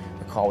haul.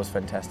 The car was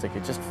fantastic.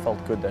 It just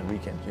felt good that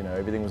weekend. You know,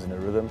 everything was in a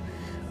rhythm.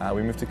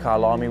 We moved to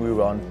Kyalami, we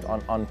were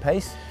on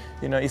pace.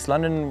 You know, East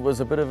London was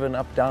a bit of an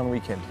up-down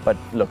weekend. But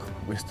look,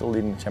 we're still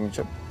leading the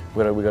championship.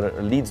 We got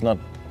a lead's not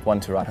one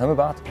to write home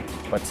about,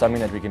 but something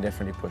that we can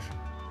definitely push.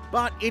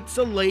 But it's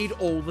a lead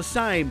all the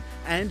same,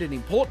 and an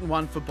important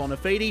one for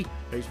Bonafide,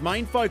 whose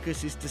main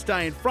focus is to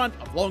stay in front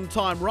of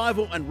long-time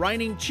rival and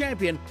reigning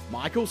champion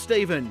Michael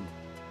Stephen.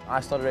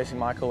 I started racing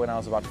Michael when I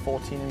was about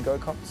 14 in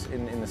go-karts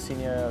in the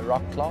senior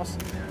rock class,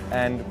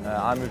 and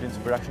I moved into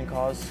production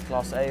cars,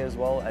 Class A as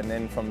well, and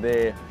then from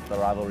there the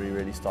rivalry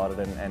really started.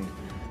 And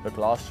look,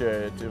 last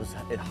year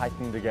it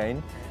heightened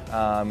again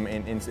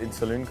in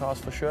saloon cars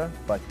for sure,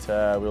 but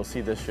we'll see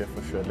this year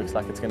for sure. It looks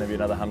like it's going to be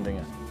another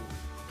humdinger.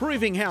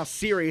 Proving how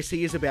serious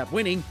he is about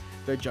winning,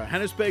 the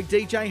Johannesburg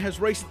DJ has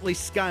recently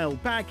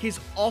scaled back his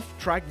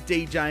off-track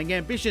DJing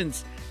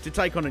ambitions to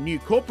take on a new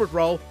corporate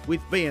role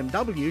with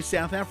BMW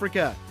South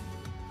Africa.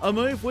 A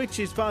move which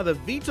his father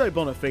Vito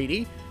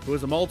Bonafide, who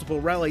is a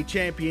multiple rally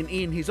champion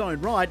in his own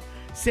right,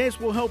 says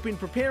will help in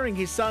preparing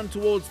his son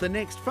towards the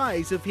next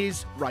phase of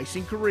his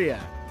racing career.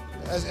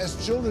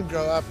 As children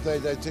grow up, they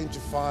tend to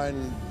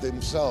find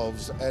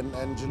themselves,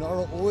 and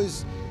Gennaro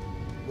always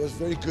was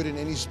very good in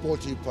any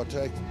sport he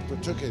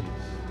partook in.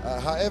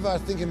 However, I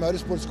think in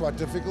motorsport it's quite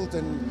difficult,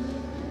 and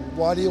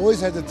while he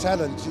always had the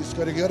talent, he's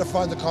got to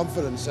find the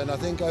confidence, and I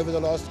think over the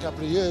last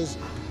couple of years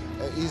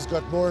he's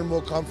got more and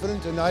more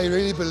confident, and now he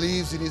really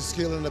believes in his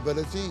skill and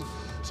ability,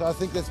 so I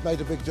think that's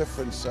made a big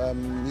difference.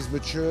 He's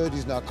matured,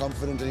 he's now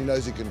confident, and he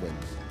knows he can win.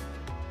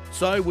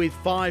 So with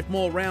 5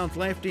 more rounds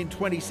left in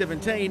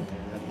 2017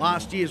 and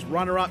last year's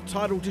runner-up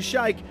title to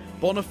shake,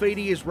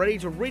 Bonafide is ready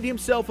to rid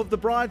himself of the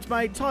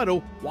bridesmaid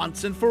title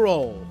once and for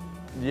all.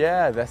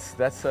 Yeah,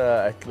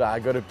 I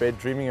go to bed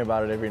dreaming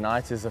about it every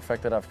night, is the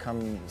fact that I've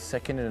come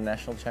second in a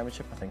national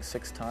championship, I think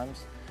 6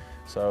 times.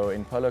 So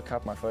in Polo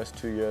Cup, my first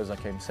 2 years, I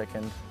came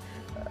second.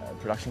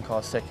 Production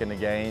car second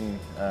again,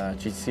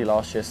 GTC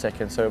last year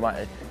second. So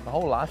my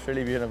whole life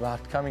really been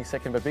about coming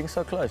second, but being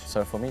so close.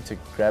 So for me to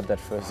grab that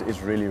first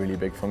is really, really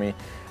big for me.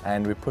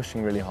 And we're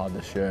pushing really hard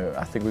this year.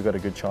 I think we've got a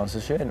good chance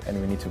this year,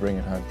 and we need to bring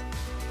it home.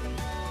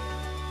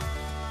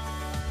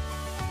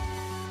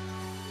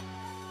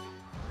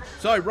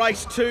 So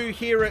race 2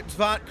 here at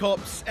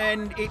Zwartkops,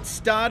 and it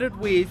started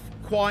with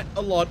quite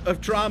a lot of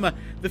drama.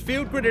 The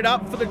field gridded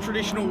up for the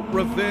traditional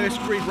reverse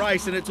grid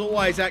race, and it's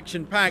always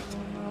action-packed.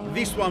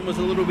 This one was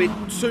a little bit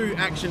too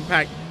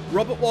action-packed.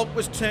 Robert Walk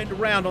was turned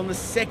around on the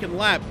second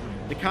lap.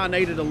 The car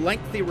needed a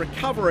lengthy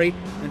recovery,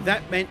 and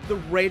that meant the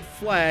red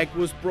flag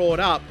was brought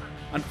up.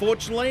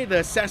 Unfortunately,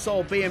 the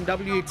Sasol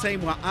BMW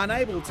team were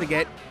unable to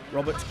get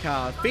Robert's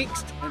car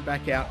fixed and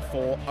back out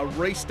for a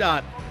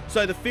restart.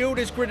 So the field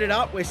is gridded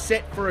up. We're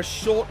set for a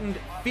shortened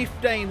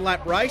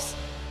 15-lap race.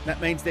 That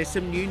means there's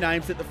some new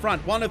names at the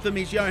front. One of them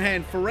is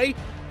Johan Ferré.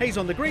 He's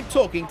on the grid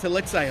talking to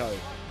Let's Say Ho.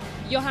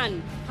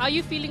 Johan, how are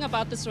you feeling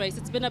about this race?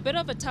 It's been a bit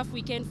of a tough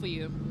weekend for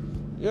you.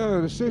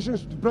 Yeah,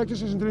 the practice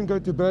session didn't go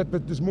too bad,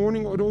 but this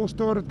morning it all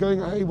started going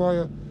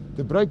haywire.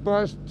 The brake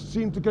bias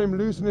seemed to come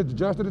loose and it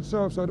adjusted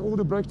itself, so I had all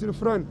the brakes to the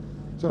front.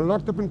 So I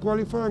locked up in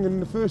qualifying, and in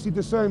the first heat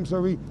the same,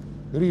 so we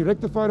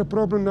rectified a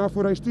problem now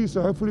for race 2,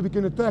 so hopefully we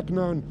can attack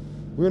now. And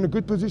we're in a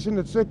good position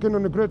at second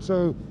on the grid,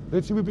 so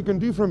let's see what we can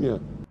do from here.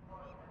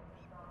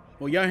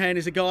 Well, Johan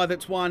is a guy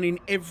that's won in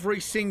every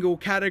single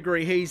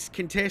category he's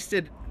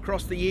contested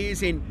across the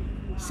years in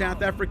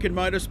South African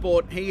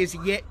motorsport. He is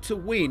yet to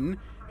win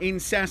in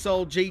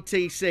Sasol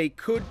GTC.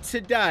 Could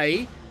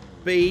today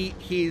be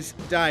his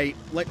day?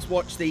 Let's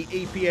watch the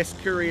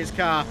EPS Courier's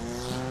car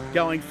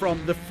going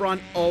from the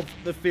front of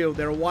the field.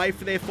 They're away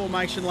for their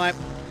formation lap.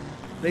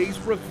 These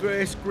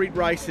reverse grid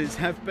races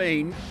have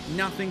been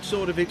nothing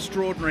short of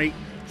extraordinary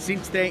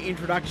since their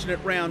introduction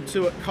at round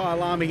 2 at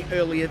Kyalami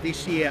earlier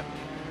this year.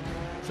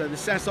 So the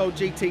Sasol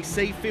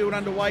GTC field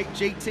underway.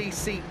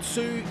 GTC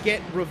 2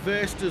 get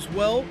reversed as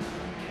well,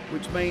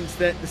 which means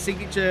that the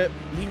signature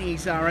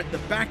minis are at the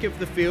back of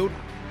the field.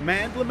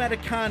 Mandla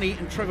Matakani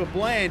and Trevor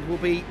Bland will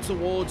be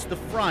towards the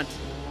front.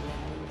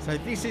 So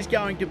this is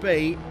going to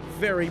be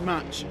very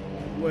much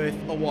worth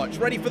a watch.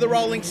 Ready for the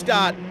rolling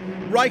start.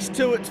 Race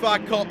 2 at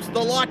Zwartkops. The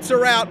lights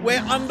are out. We're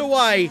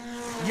underway.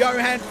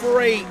 Johan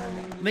Ferré,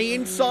 the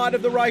inside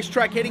of the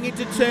racetrack, heading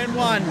into turn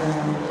 1.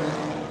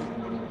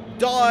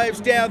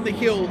 Dives down the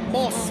hill.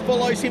 Moss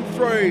follows him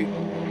through.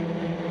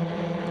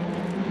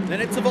 Then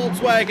it's a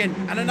Volkswagen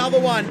and another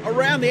one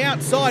around the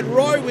outside.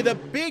 Rowe with a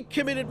big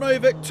committed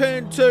move at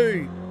turn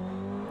 2.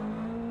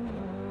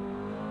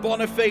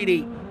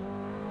 Bonafide.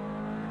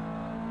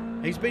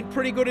 He's been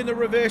pretty good in the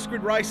reverse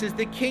grid races.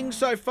 The king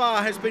so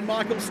far has been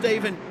Michael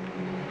Stephen.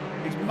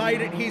 He's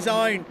made it his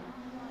own.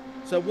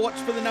 So watch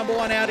for the number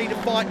 1 Audi to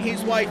fight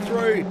his way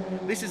through.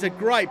 This is a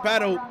great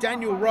battle.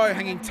 Daniel Rowe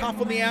hanging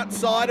tough on the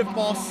outside of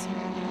Moss.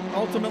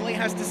 Ultimately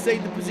has to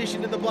cede the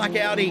position to the black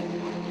Audi.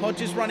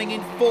 Hodges running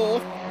in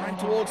 4th, ran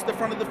towards the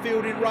front of the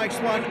field in race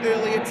 1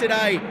 earlier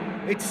today.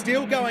 It's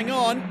still going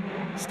on.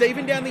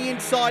 Stephen down the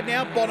inside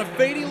now.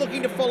 Bonafide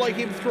looking to follow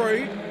him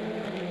through.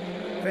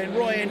 Van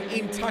Rooyen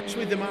in touch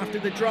with them after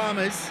the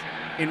dramas.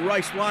 In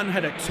race 1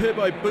 had a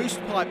turbo boost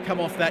pipe come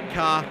off that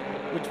car,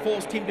 which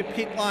forced him to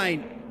pit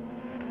lane.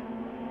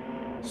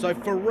 So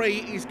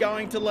Ferré is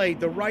going to lead.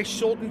 The race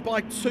shortened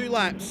by 2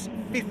 laps.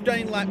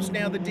 15 laps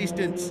now the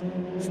distance.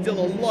 Still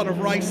a lot of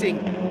racing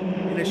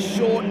in a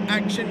short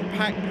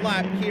action-packed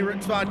lap here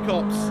at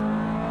Zwartkops.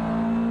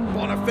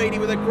 Bonafide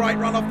with a great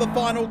run off the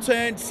final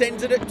turn.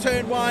 Sends it at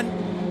turn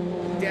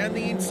 1. Down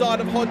the inside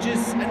of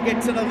Hodges and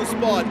gets another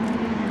spot.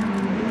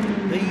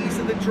 These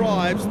are the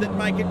drives that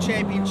make a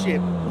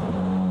championship.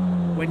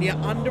 When you're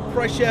under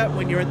pressure,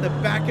 when you're at the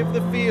back of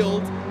the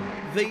field,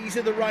 these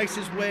are the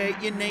races where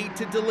you need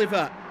to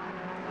deliver.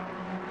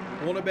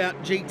 All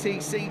about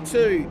GTC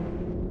 2.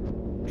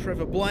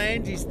 Trevor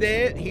Bland is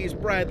there. Here's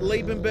Brad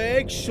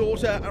Liebenberg,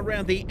 shorter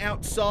around the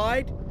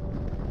outside.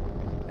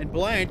 And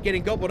Bland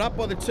getting gobbled up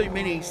by the 2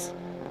 minis.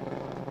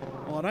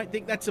 Well, I don't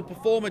think that's a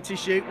performance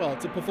issue. Well,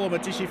 it's a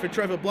performance issue for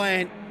Trevor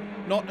Bland.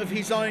 Not of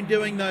his own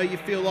doing, though. You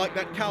feel like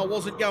that car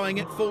wasn't going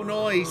at full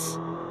noise.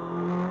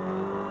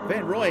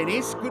 Van Rooyen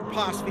is. Good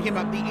pass for him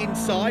up the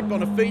inside.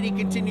 Bonafide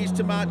continues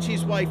to march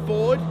his way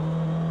forward.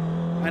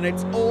 And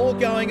it's all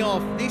going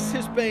off. This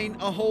has been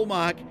a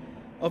hallmark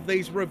of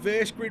these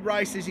reverse grid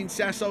races in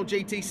Sasol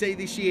GTC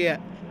this year.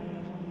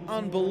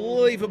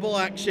 Unbelievable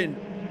action.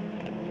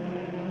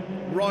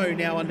 Rowe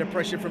now under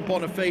pressure from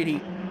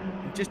Bonafide.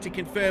 Just to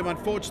confirm,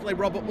 unfortunately,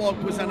 Robert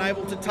Walk was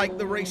unable to take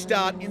the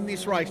restart in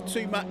this race.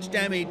 Too much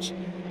damage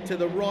to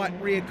the right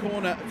rear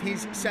corner of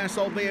his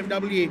Sasol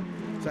BMW.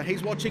 So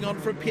he's watching on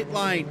from pit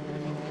lane.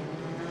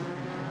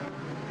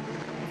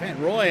 Van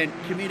Rooyen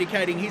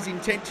communicating his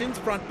intentions.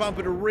 Front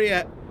bumper to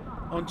rear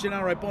on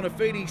Gennaro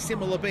Bonafide,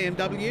 similar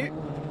BMW.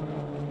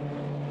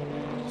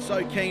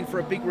 So keen for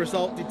a big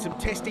result. Did some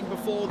testing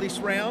before this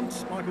round.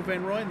 Michael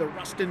Van Rooyen, the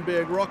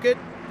Rustenburg Rocket,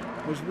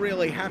 was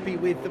really happy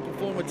with the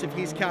performance of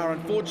his car.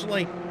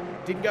 Unfortunately,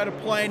 didn't go to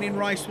plan in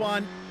race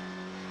 1.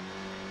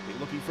 Be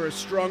looking for a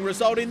strong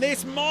result in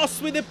this.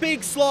 Moss with a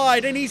big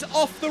slide, and he's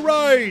off the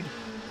road.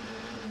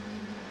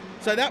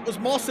 So that was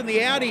Moss in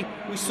the Audi.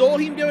 We saw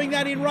him doing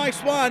that in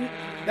race 1.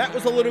 That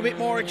was a little bit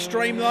more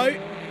extreme though.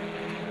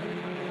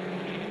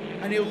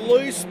 And he'll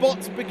lose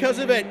spots because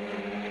of it.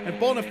 And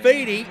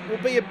Bonafide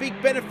will be a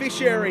big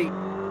beneficiary.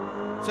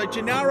 So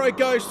Gennaro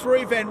goes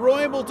through, Van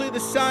Rooyen will do the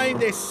same,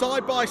 they're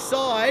side by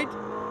side.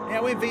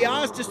 Now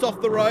MVR's just off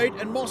the road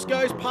and Moss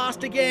goes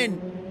past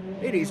again.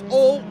 It is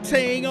all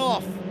teeing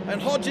off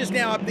and Hodges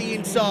now up the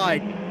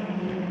inside.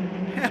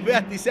 How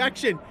about this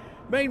action?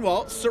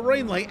 Meanwhile,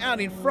 serenely out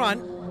in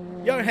front,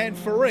 Johan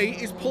Ferré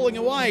is pulling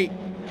away.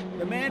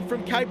 The man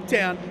from Cape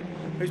Town,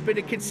 who's been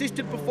a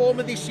consistent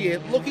performer this year,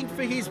 looking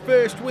for his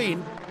first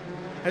win,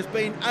 has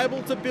been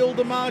able to build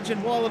a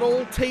margin while it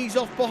all tees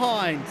off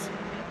behind.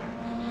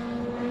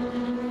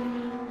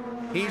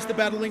 Here's the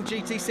battle in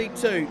GTC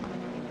 2.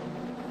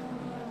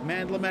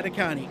 Mandla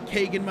Matakani,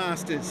 Keegan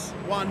Masters,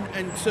 1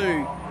 and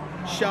 2.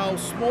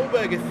 Charles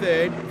Smallberger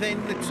third,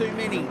 then the two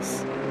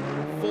minis.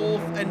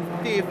 4th and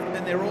 5th,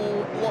 and they're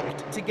all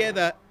locked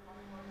together,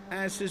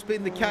 as has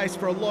been the case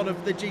for a lot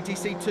of the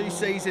GTC 2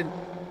 season.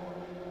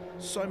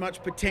 So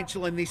much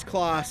potential in this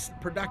class.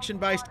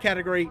 Production-based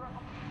category.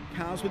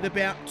 Cars with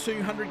about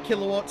 200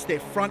 kilowatts. They're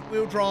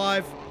front-wheel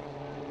drive.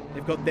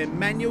 They've got their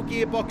manual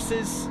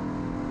gearboxes.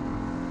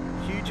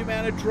 Huge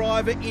amount of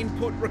driver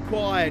input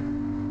required.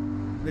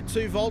 The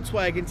two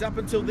Volkswagens up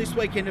until this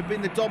weekend have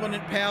been the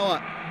dominant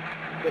power.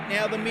 But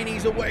now the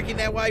minis are working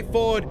their way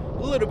forward.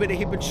 A little bit of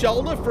hip and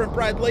shoulder from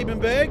Brad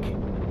Liebenberg.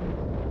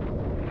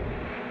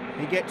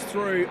 He gets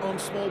through on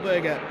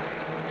Smallberger.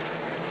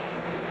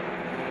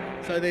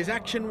 So there's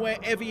action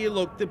wherever you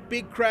look. The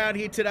big crowd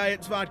here today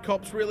at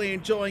Zwartkops really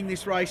enjoying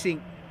this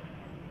racing,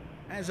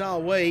 as are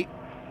we.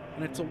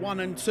 And it's a 1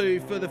 and 2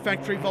 for the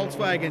factory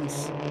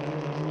Volkswagens.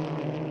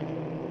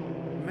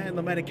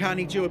 Mandla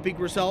Matakani due a big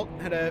result.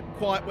 Had a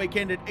quiet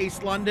weekend at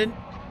East London.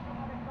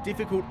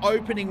 Difficult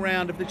opening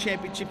round of the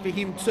championship for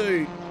him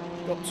too.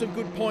 Got some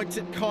good points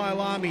at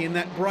Kyalami in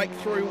that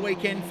breakthrough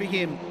weekend for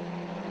him.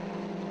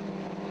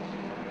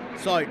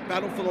 So,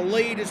 battle for the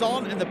lead is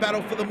on and the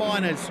battle for the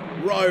minors.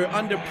 Rowe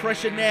under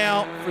pressure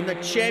now from the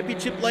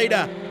championship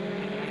leader.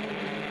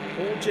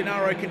 All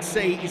Gennaro can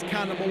see is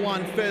car number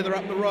 1 further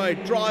up the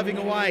road, driving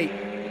away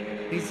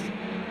his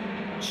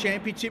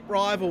championship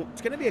rival.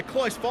 It's going to be a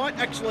close fight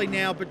actually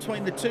now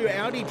between the two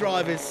Audi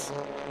drivers,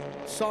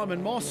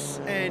 Simon Moss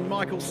and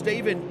Michael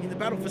Stephen, in the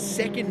battle for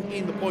second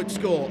in the point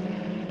score.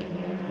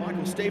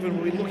 Michael Stephen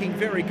will be looking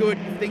very good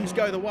if things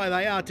go the way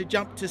they are to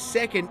jump to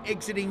second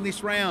exiting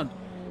this round.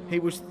 He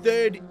was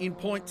third in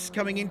points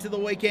coming into the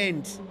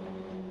weekend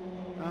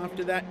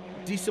after that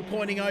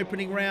disappointing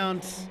opening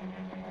round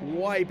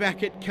way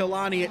back at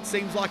Killarney. It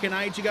seems like an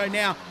age ago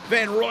now.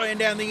 Van Rooyen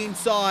down the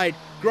inside.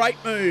 Great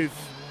move.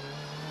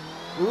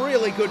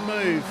 Really good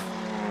move.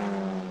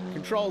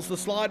 Controls the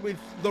slide with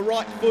the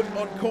right foot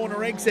on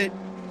corner exit.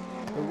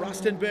 The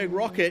Rustenburg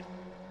Rocket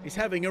is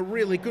having a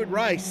really good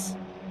race.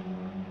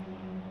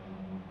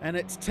 And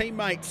its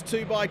teammates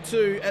 2 by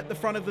 2 at the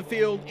front of the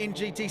field in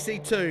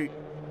GTC 2.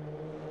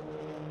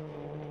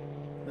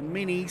 The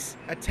minis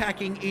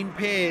attacking in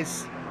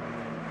pairs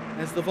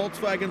as the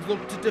Volkswagens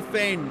look to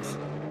defend. So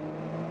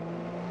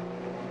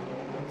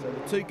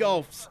the two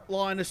Golfs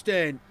line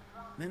astern,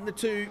 then the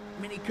two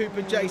Mini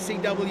Cooper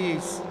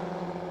JCWs.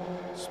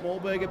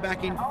 Smallberger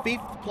back in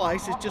 5th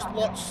place has just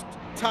lost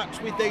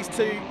touch with these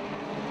two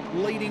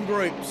leading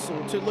groups,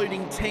 or two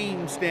leading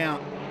teams now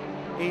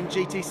in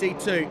GTC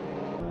 2.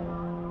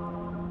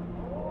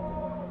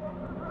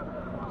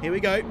 Here we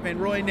go, Van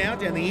Rooyen now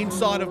down the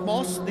inside of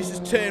Moss. This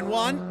is turn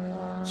 1.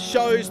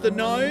 Shows the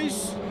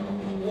nose.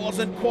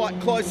 Wasn't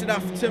quite close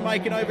enough to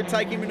make an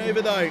overtaking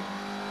manoeuvre though.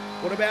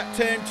 What about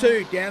turn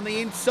 2? Down the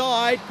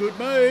inside. Good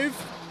move.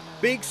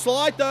 Big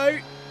slide though.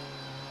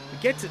 He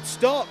gets it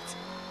stopped.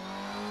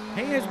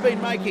 He has been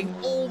making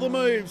all the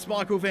moves,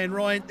 Michael Van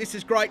Rooyen. This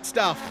is great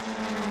stuff.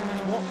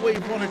 It's what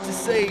we've wanted to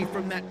see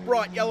from that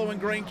bright yellow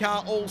and green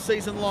car all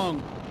season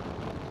long.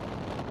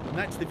 And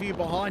that's the view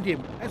behind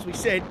him. As we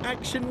said,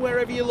 action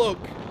wherever you look.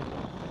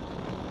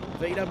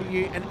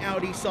 VW and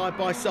Audi side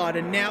by side,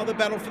 and now the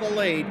battle for the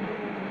lead.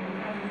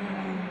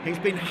 He's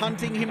been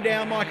hunting him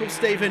down, Michael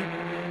Stephen.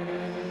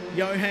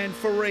 Johan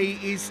Ferré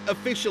is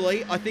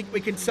officially, I think we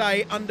can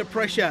say, under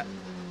pressure.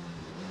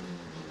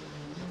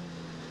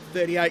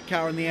 38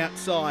 car on the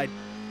outside.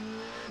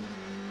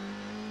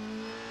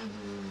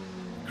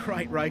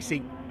 Great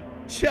racing,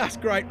 just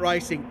great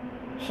racing.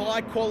 High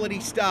quality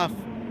stuff,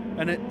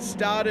 and it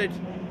started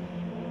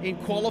in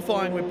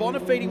qualifying where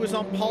Bonafide was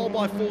on pole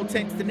by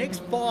 4/10. The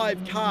next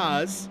 5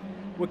 cars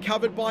were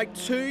covered by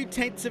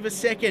 2/10 of a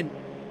second,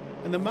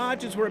 and the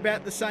margins were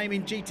about the same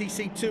in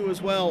GTC 2 as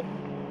well.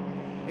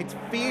 It's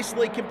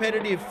fiercely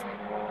competitive.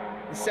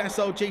 The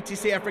Sasol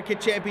GTC Africa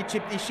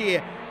Championship this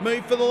year.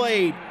 Move for the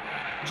lead.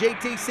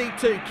 GTC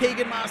 2,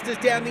 Keegan Masters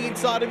down the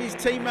inside of his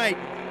teammate.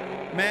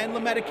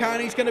 Mandla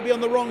Matakani's going to be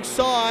on the wrong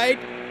side,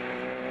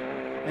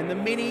 and the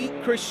Mini,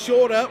 Chris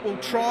Shorter, will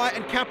try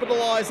and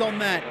capitalise on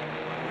that.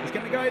 He's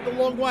going to go the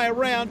long way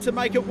around to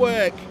make it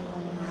work.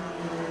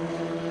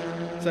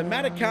 So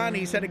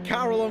Matakani's had a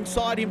car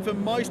alongside him for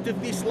most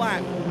of this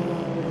lap,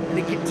 and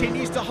he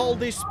continues to hold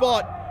this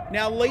spot.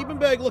 Now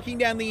Liebenberg looking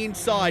down the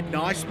inside.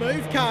 Nice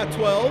move, car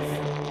 12.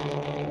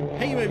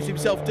 He moves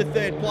himself to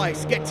 3rd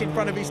place, gets in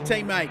front of his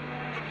teammate.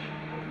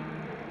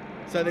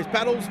 So there's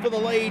battles for the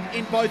lead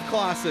in both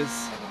classes.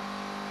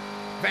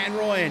 Van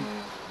Rooyen,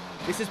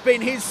 this has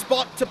been his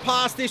spot to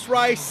pass this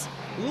race.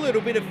 A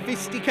little bit of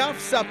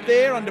fisticuffs up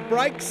there under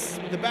brakes.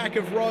 The back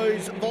of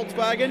Rowe's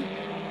Volkswagen.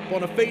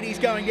 Bonafides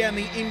going down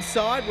the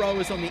inside. Rowe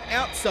is on the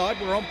outside.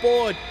 We're on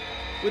board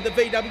with the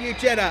VW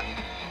Jetta.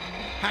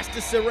 Has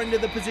to surrender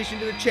the position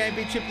to the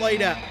championship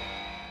leader.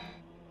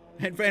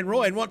 And Van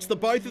Rooyen wants the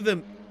both of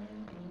them.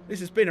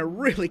 This has been a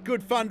really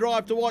good fun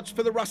drive to watch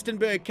for the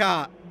Rustenburg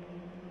car.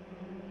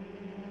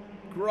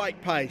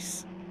 Great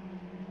pace.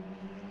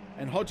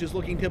 And Hodges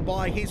looking to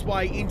buy his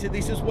way into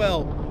this as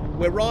well.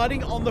 We're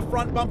riding on the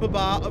front bumper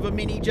bar of a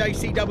Mini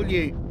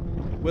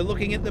JCW. We're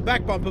looking at the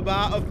back bumper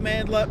bar of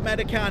Mandla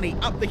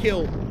Madakani up the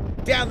hill,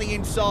 down the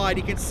inside.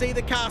 You can see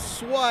the car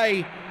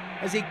sway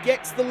as he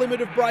gets the limit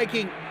of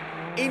braking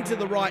into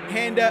the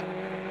right-hander.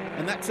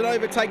 And that's an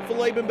overtake for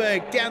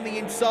Liebenberg. Down the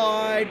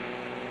inside,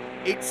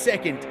 it's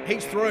second.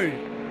 He's through.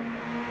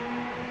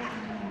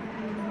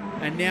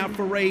 And now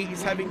Ferree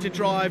is having to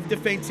drive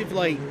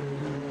defensively,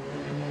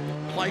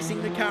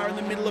 placing the car in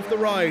the middle of the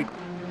road.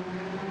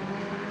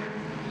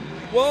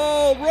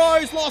 Whoa,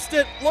 Rose lost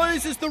it,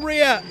 loses the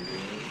rear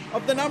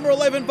of the number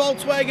 11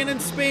 Volkswagen and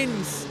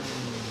spins.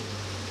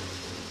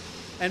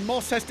 And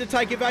Moss has to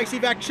take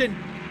evasive action.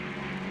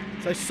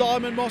 So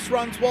Simon Moss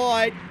runs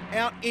wide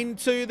out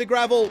into the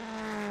gravel.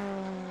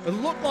 It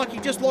looked like he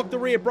just locked the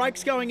rear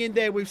brakes going in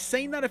there. We've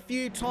seen that a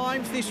few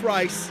times this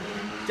race.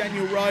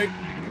 Daniel Rowe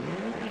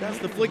does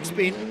the flick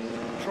spin,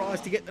 tries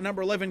to get the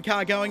number 11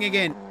 car going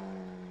again.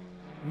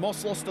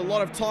 Moss lost a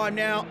lot of time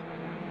now.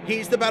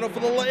 Here's the battle for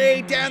the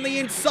lead. Down the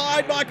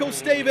inside, Michael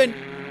Stephen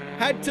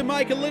had to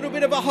make a little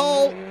bit of a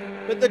hole,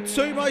 but the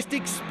two most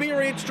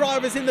experienced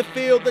drivers in the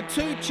field, the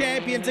two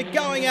champions, are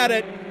going at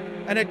it.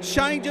 And a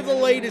change of the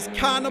lead as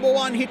car number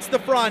 1 hits the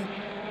front.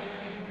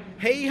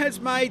 He has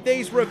made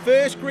these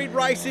reverse grid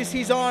races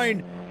his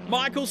own.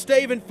 Michael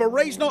Stephen,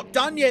 Ferree's not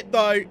done yet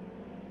though.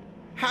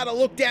 Had a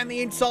look down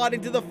the inside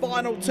into the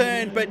final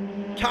turn, but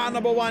car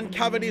number 1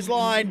 covered his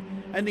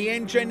line, and the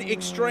Engine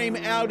Extreme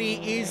Audi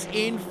is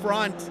in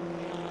front.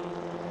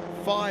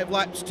 5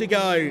 laps to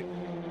go.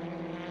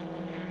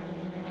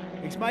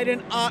 He's made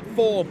an art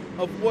form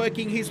of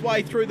working his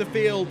way through the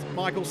field.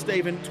 Michael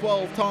Stephen,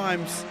 12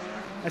 times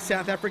a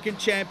South African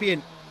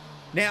champion.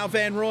 Now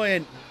Van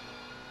Rooyen.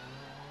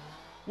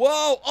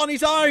 Whoa, on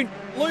his own,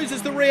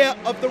 loses the rear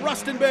of the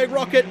Rustenburg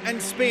Rocket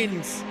and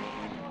spins.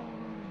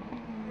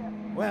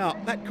 Wow,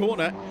 that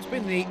corner, it's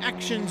been the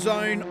action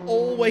zone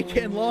all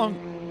weekend long,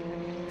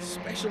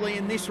 especially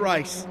in this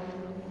race.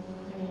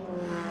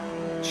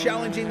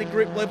 Challenging the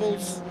grip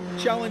levels,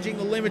 challenging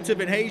the limits of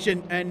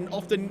adhesion and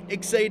often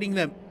exceeding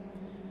them.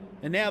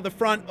 And now the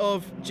front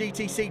of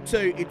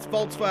GTC2, it's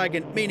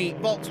Volkswagen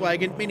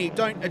Mini.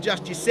 Don't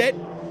adjust your set.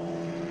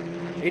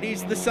 It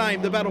is the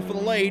same. The battle for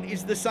the lead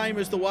is the same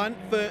as the one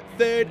for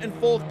 3rd and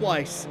 4th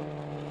place.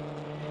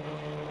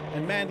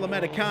 And Mandla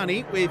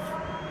Madakani with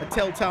a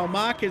telltale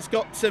mark has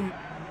got some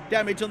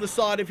damage on the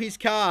side of his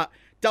car.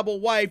 Double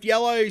waved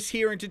yellows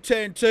here into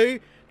turn 2.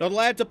 Not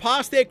allowed to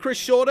pass there, Chris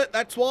Shorter.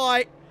 That's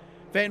why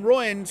Van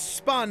Rooyen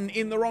spun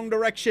in the wrong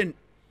direction.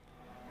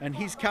 And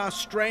his car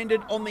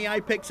stranded on the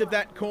apex of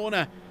that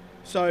corner.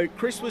 So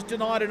Chris was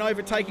denied an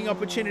overtaking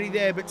opportunity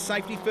there, but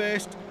safety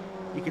first.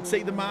 You can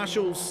see the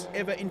marshals,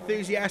 ever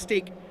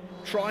enthusiastic,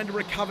 trying to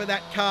recover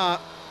that car.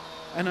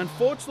 And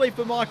unfortunately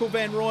for Michael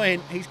Van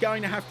Rooyen, he's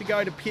going to have to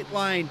go to pit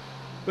lane.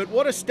 But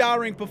what a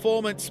starring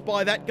performance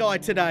by that guy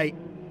today.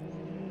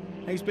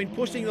 He's been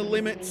pushing the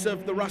limits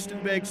of the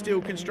Rustenburg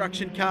Steel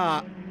construction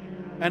car,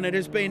 and it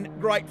has been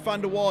great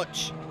fun to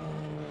watch.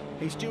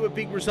 He's due a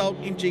big result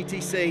in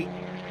GTC.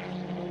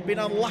 Been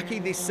unlucky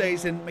this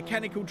season.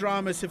 Mechanical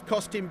dramas have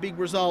cost him big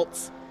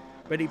results,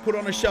 but he put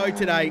on a show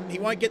today. He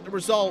won't get the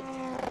result,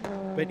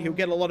 but he'll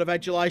get a lot of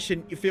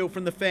adulation, you feel,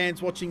 from the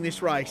fans watching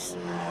this race.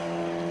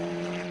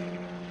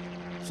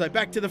 So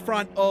back to the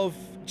front of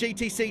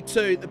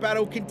GTC2. The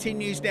battle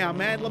continues now.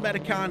 Mandla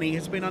Madakani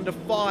has been under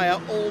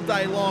fire all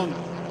day long,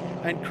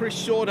 and Chris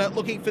Shorter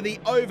looking for the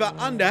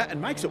over-under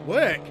and makes it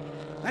work.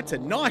 That's a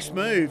nice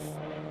move.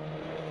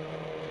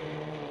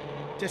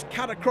 Just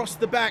cut across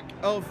the back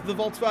of the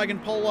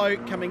Volkswagen Polo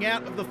coming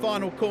out of the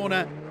final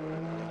corner.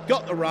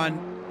 Got the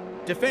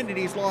run, defended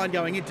his line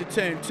going into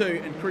turn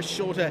 2, and Chris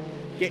Shorter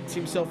gets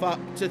himself up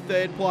to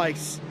 3rd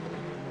place.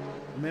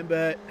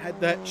 Remember, had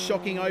that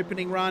shocking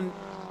opening run,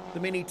 the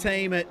Mini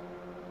team at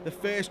the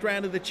first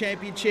round of the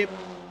championship,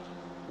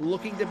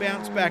 looking to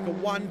bounce back. A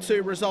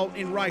 1-2 result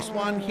in race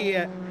 1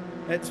 here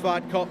at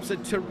Zwartkops. A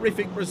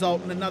terrific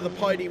result, and another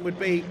podium would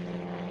be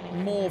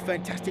more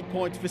fantastic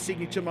points for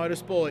Signature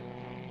Motorsport.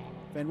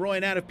 Van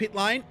Rooyen out of pit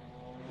lane.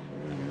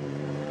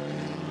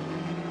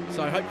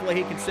 So hopefully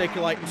he can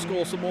circulate and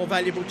score some more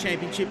valuable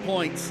championship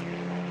points.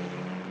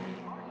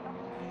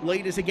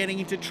 Leaders are getting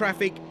into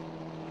traffic.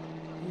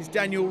 Here's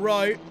Daniel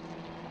Rowe.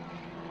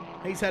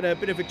 He's had a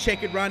bit of a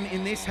checkered run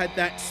in this, had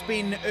that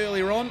spin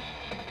earlier on.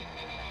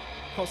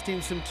 Cost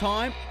him some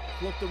time.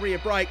 Locked the rear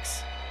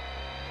brakes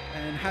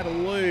and had a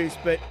lose,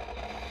 but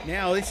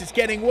now this is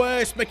getting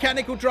worse.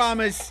 Mechanical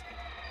dramas.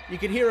 You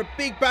can hear a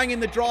big bang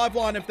in the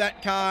driveline of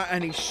that car,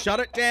 and he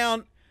shut it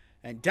down,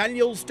 and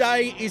Daniel's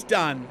day is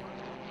done.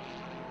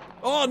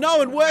 Oh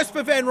no, and worse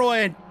for Van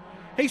Rooyen.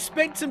 He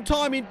spent some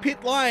time in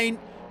pit lane,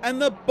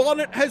 and the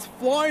bonnet has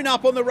flown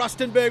up on the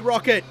Rustenburg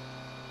rocket.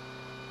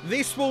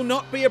 This will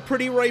not be a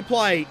pretty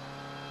replay.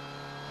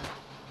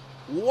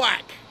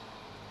 Whack.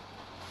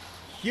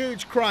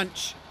 Huge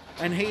crunch,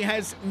 and he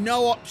has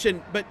no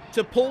option but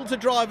to pull to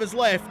driver's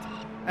left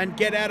and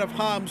get out of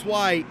harm's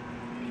way.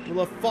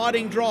 Well, a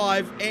fighting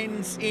drive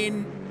ends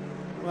in,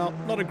 well,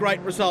 not a great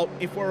result,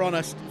 if we're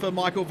honest, for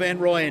Michael Van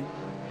Rooyen.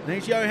 And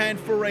there's Johan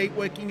Fourie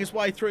working his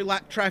way through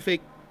lap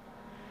traffic.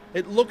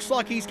 It looks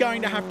like he's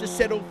going to have to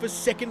settle for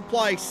second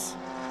place.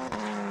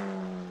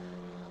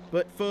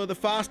 But for the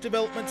Fast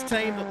Developments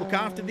team that look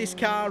after this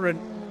car and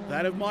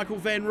that of Michael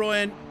Van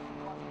Rooyen,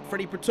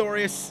 Freddie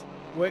Pretorius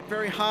worked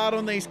very hard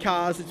on these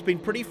cars. It's been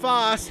pretty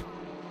fast.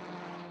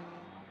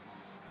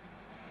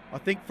 I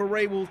think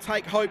Fourie will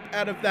take hope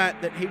out of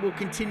that he will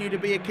continue to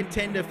be a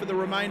contender for the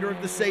remainder of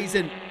the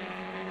season.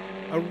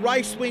 A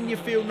race win you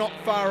feel not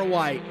far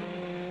away.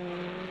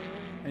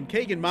 And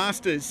Keegan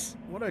Masters,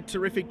 what a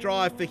terrific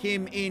drive for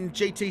him in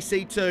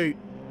GTC2.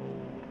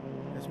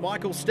 As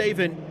Michael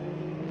Stephen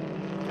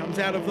comes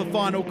out of the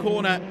final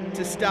corner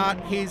to start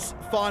his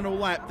final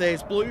lap.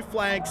 There's blue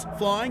flags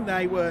flying.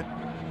 They were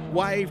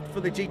waved for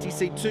the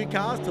GTC2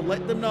 cars to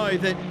let them know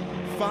that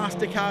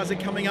faster cars are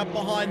coming up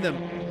behind them.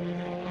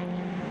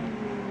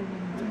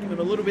 Taking them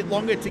a little bit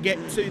longer to get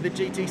to the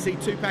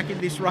GTC2 pack in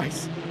this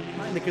race,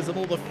 mainly because of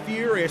all the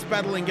furious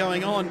battling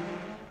going on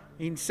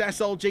in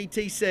Sasol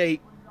GTC.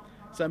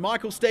 So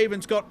Michael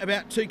Stevens got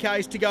about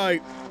 2Ks to go.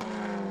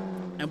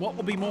 And what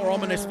will be more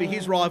ominous for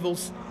his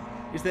rivals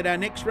is that our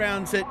next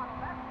round's at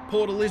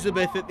Port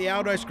Elizabeth at the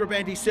Aldo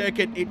Scribanti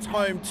circuit. It's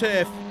home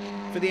turf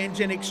for the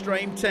Engine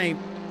Extreme team.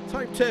 It's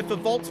home turf for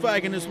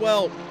Volkswagen as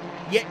well.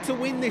 Yet to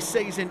win this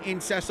season in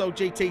Sasol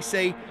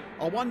GTC.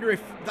 I wonder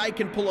if they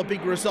can pull a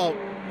big result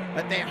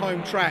at their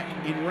home track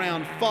in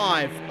round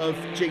 5 of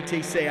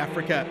GTC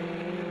Africa.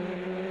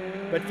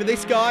 But for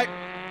this guy,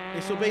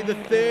 this will be the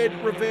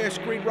 3rd reverse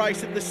grid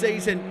race of the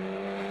season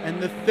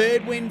and the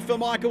 3rd win for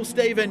Michael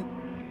Stephen.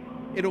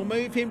 It'll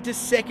move him to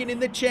 2nd in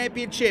the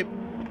championship.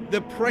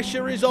 The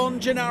pressure is on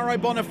Gennaro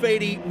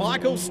Bonafide.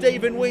 Michael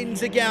Stephen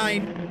wins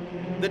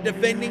again. The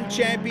defending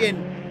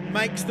champion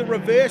makes the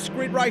reverse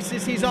grid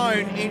races his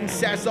own in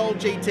Sasol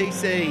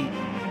GTC.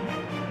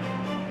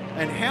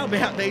 And how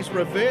about these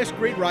reverse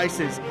grid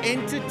races?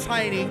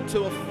 Entertaining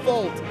to a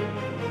fault.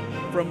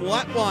 From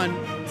lap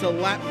 1 to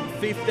lap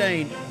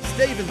 15.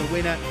 Stephen the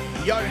winner,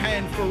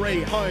 Johan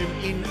Fourie home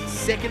in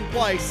 2nd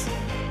place.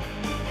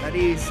 That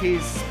is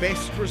his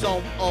best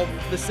result of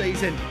the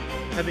season,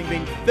 having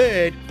been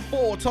 3rd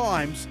 4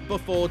 times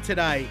before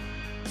today.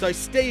 So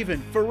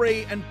Stephen,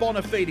 Fourie and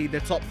Bonafide, the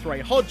top 3.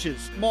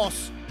 Hodges,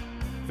 Moss,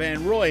 Van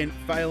Rooyen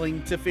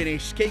failing to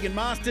finish. Keegan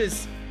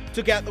Masters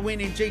took out the win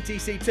in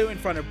GTC2 in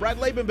front of Brad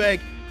Liebenberg,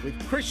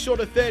 with Chris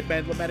Shorter 3rd,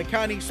 Mandla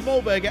Matakani,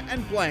 Smallberger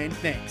and Bland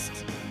next.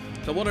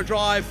 So what a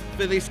drive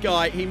for this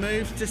guy. He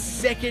moves to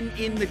 2nd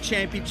in the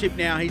championship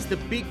now. He's the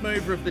big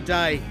mover of the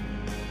day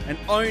and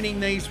owning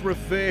these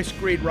reverse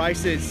grid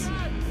races.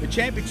 The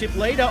championship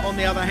leader, on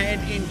the other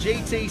hand, in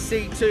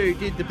GTC2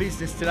 did the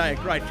business today. A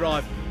great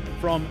drive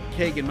from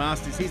Keegan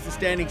Masters. Here's the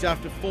standings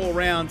after 4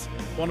 rounds.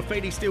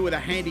 Bonafide still with a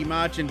handy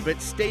margin,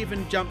 but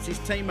Stephen jumps his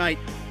teammate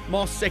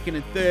Moss 2nd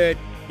and 3rd.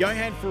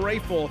 Johan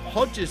Fourie 4th,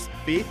 Hodges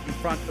 5th in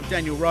front of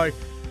Daniel Rowe.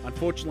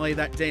 Unfortunately,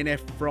 that DNF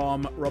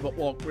from Robert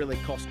Walk really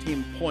cost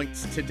him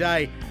points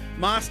today.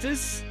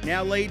 Masters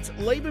now leads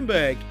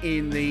Liebenberg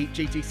in the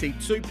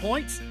GTC2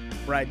 points.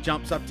 Brad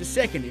jumps up to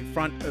 2nd in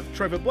front of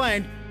Trevor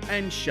Bland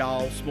and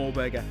Charles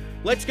Smallberger.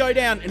 Let's go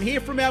down and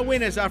hear from our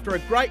winners after a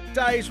great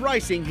day's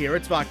racing here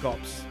at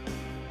Zwartkops.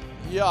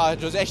 Yeah,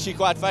 it was actually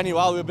quite funny.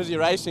 While we were busy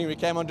racing, we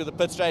came onto the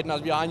pit straight and I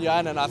was behind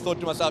Johan, and I thought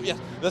to myself, yes,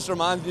 this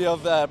reminds me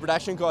of the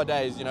production car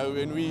days, you know,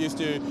 when we used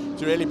to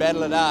really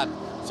battle it out.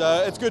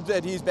 So it's good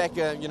that he's back,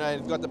 you know,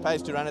 got the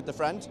pace to run at the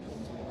front.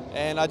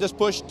 And I just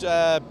pushed,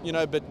 you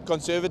know, a bit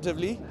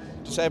conservatively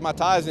to save my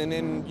tyres. And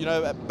then, you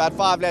know, about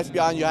 5 laps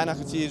behind Johan, I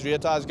could see his rear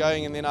tyres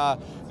going. And then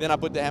I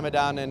put the hammer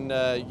down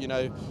and, you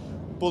know,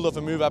 pulled off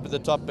a move up at the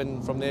top.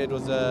 And from there it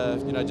was,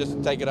 you know,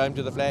 just take it home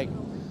to the flag.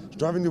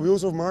 Driving the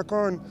wheels off my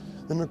car, and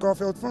the car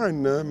felt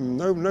fine.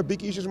 No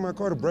big issues in my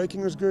car. The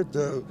braking was good.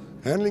 The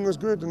handling was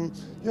good. And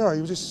yeah,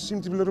 he just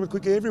seemed to be a little bit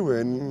quicker everywhere.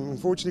 And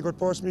unfortunately got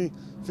past me,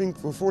 I think,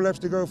 for 4 laps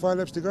to go, 5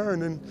 laps to go.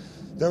 And then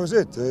that was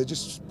it.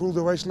 Just pulled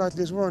away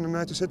slightly as well. And I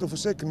had to settle for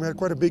 2nd. We had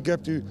quite a big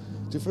gap to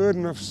 3rd.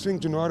 And I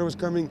think Gennaro was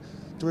coming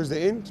towards the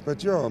end.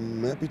 But yeah,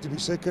 I'm happy to be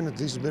 2nd. At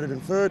least better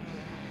than 3rd.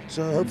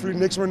 So hopefully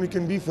next one we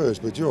can be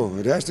 1st. But yeah,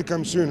 it has to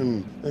come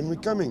soon. And we're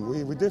coming.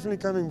 We're definitely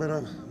coming. But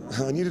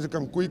I needed to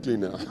come quickly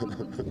now.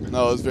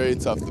 No, it was very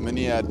tough. The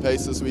Mini had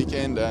pace this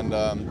weekend, and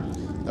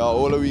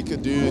all that we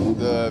could do,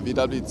 the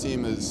VW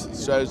team, is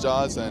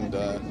strategize and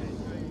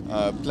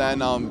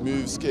plan our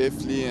moves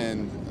carefully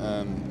and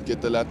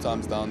get the lap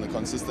times down, the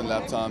consistent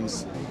lap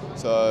times.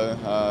 So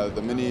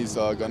the Minis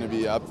are going to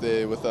be up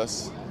there with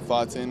us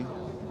fighting,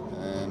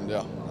 and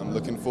yeah, I'm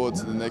looking forward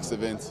to the next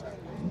event.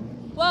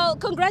 Well,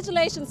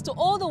 congratulations to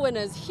all the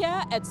winners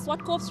here at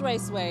Zwartkops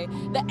Raceway.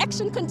 The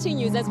action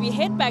continues as we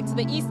head back to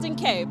the Eastern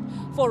Cape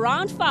for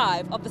round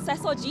 5 of the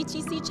Sasol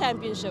GTC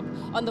Championship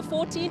on the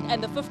 14th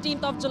and the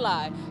 15th of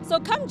July. So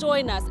come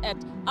join us at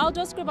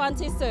Aldo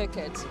Scribante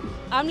Circuit.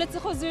 I'm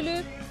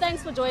Zulu.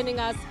 Thanks for joining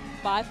us.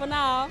 Bye for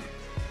now.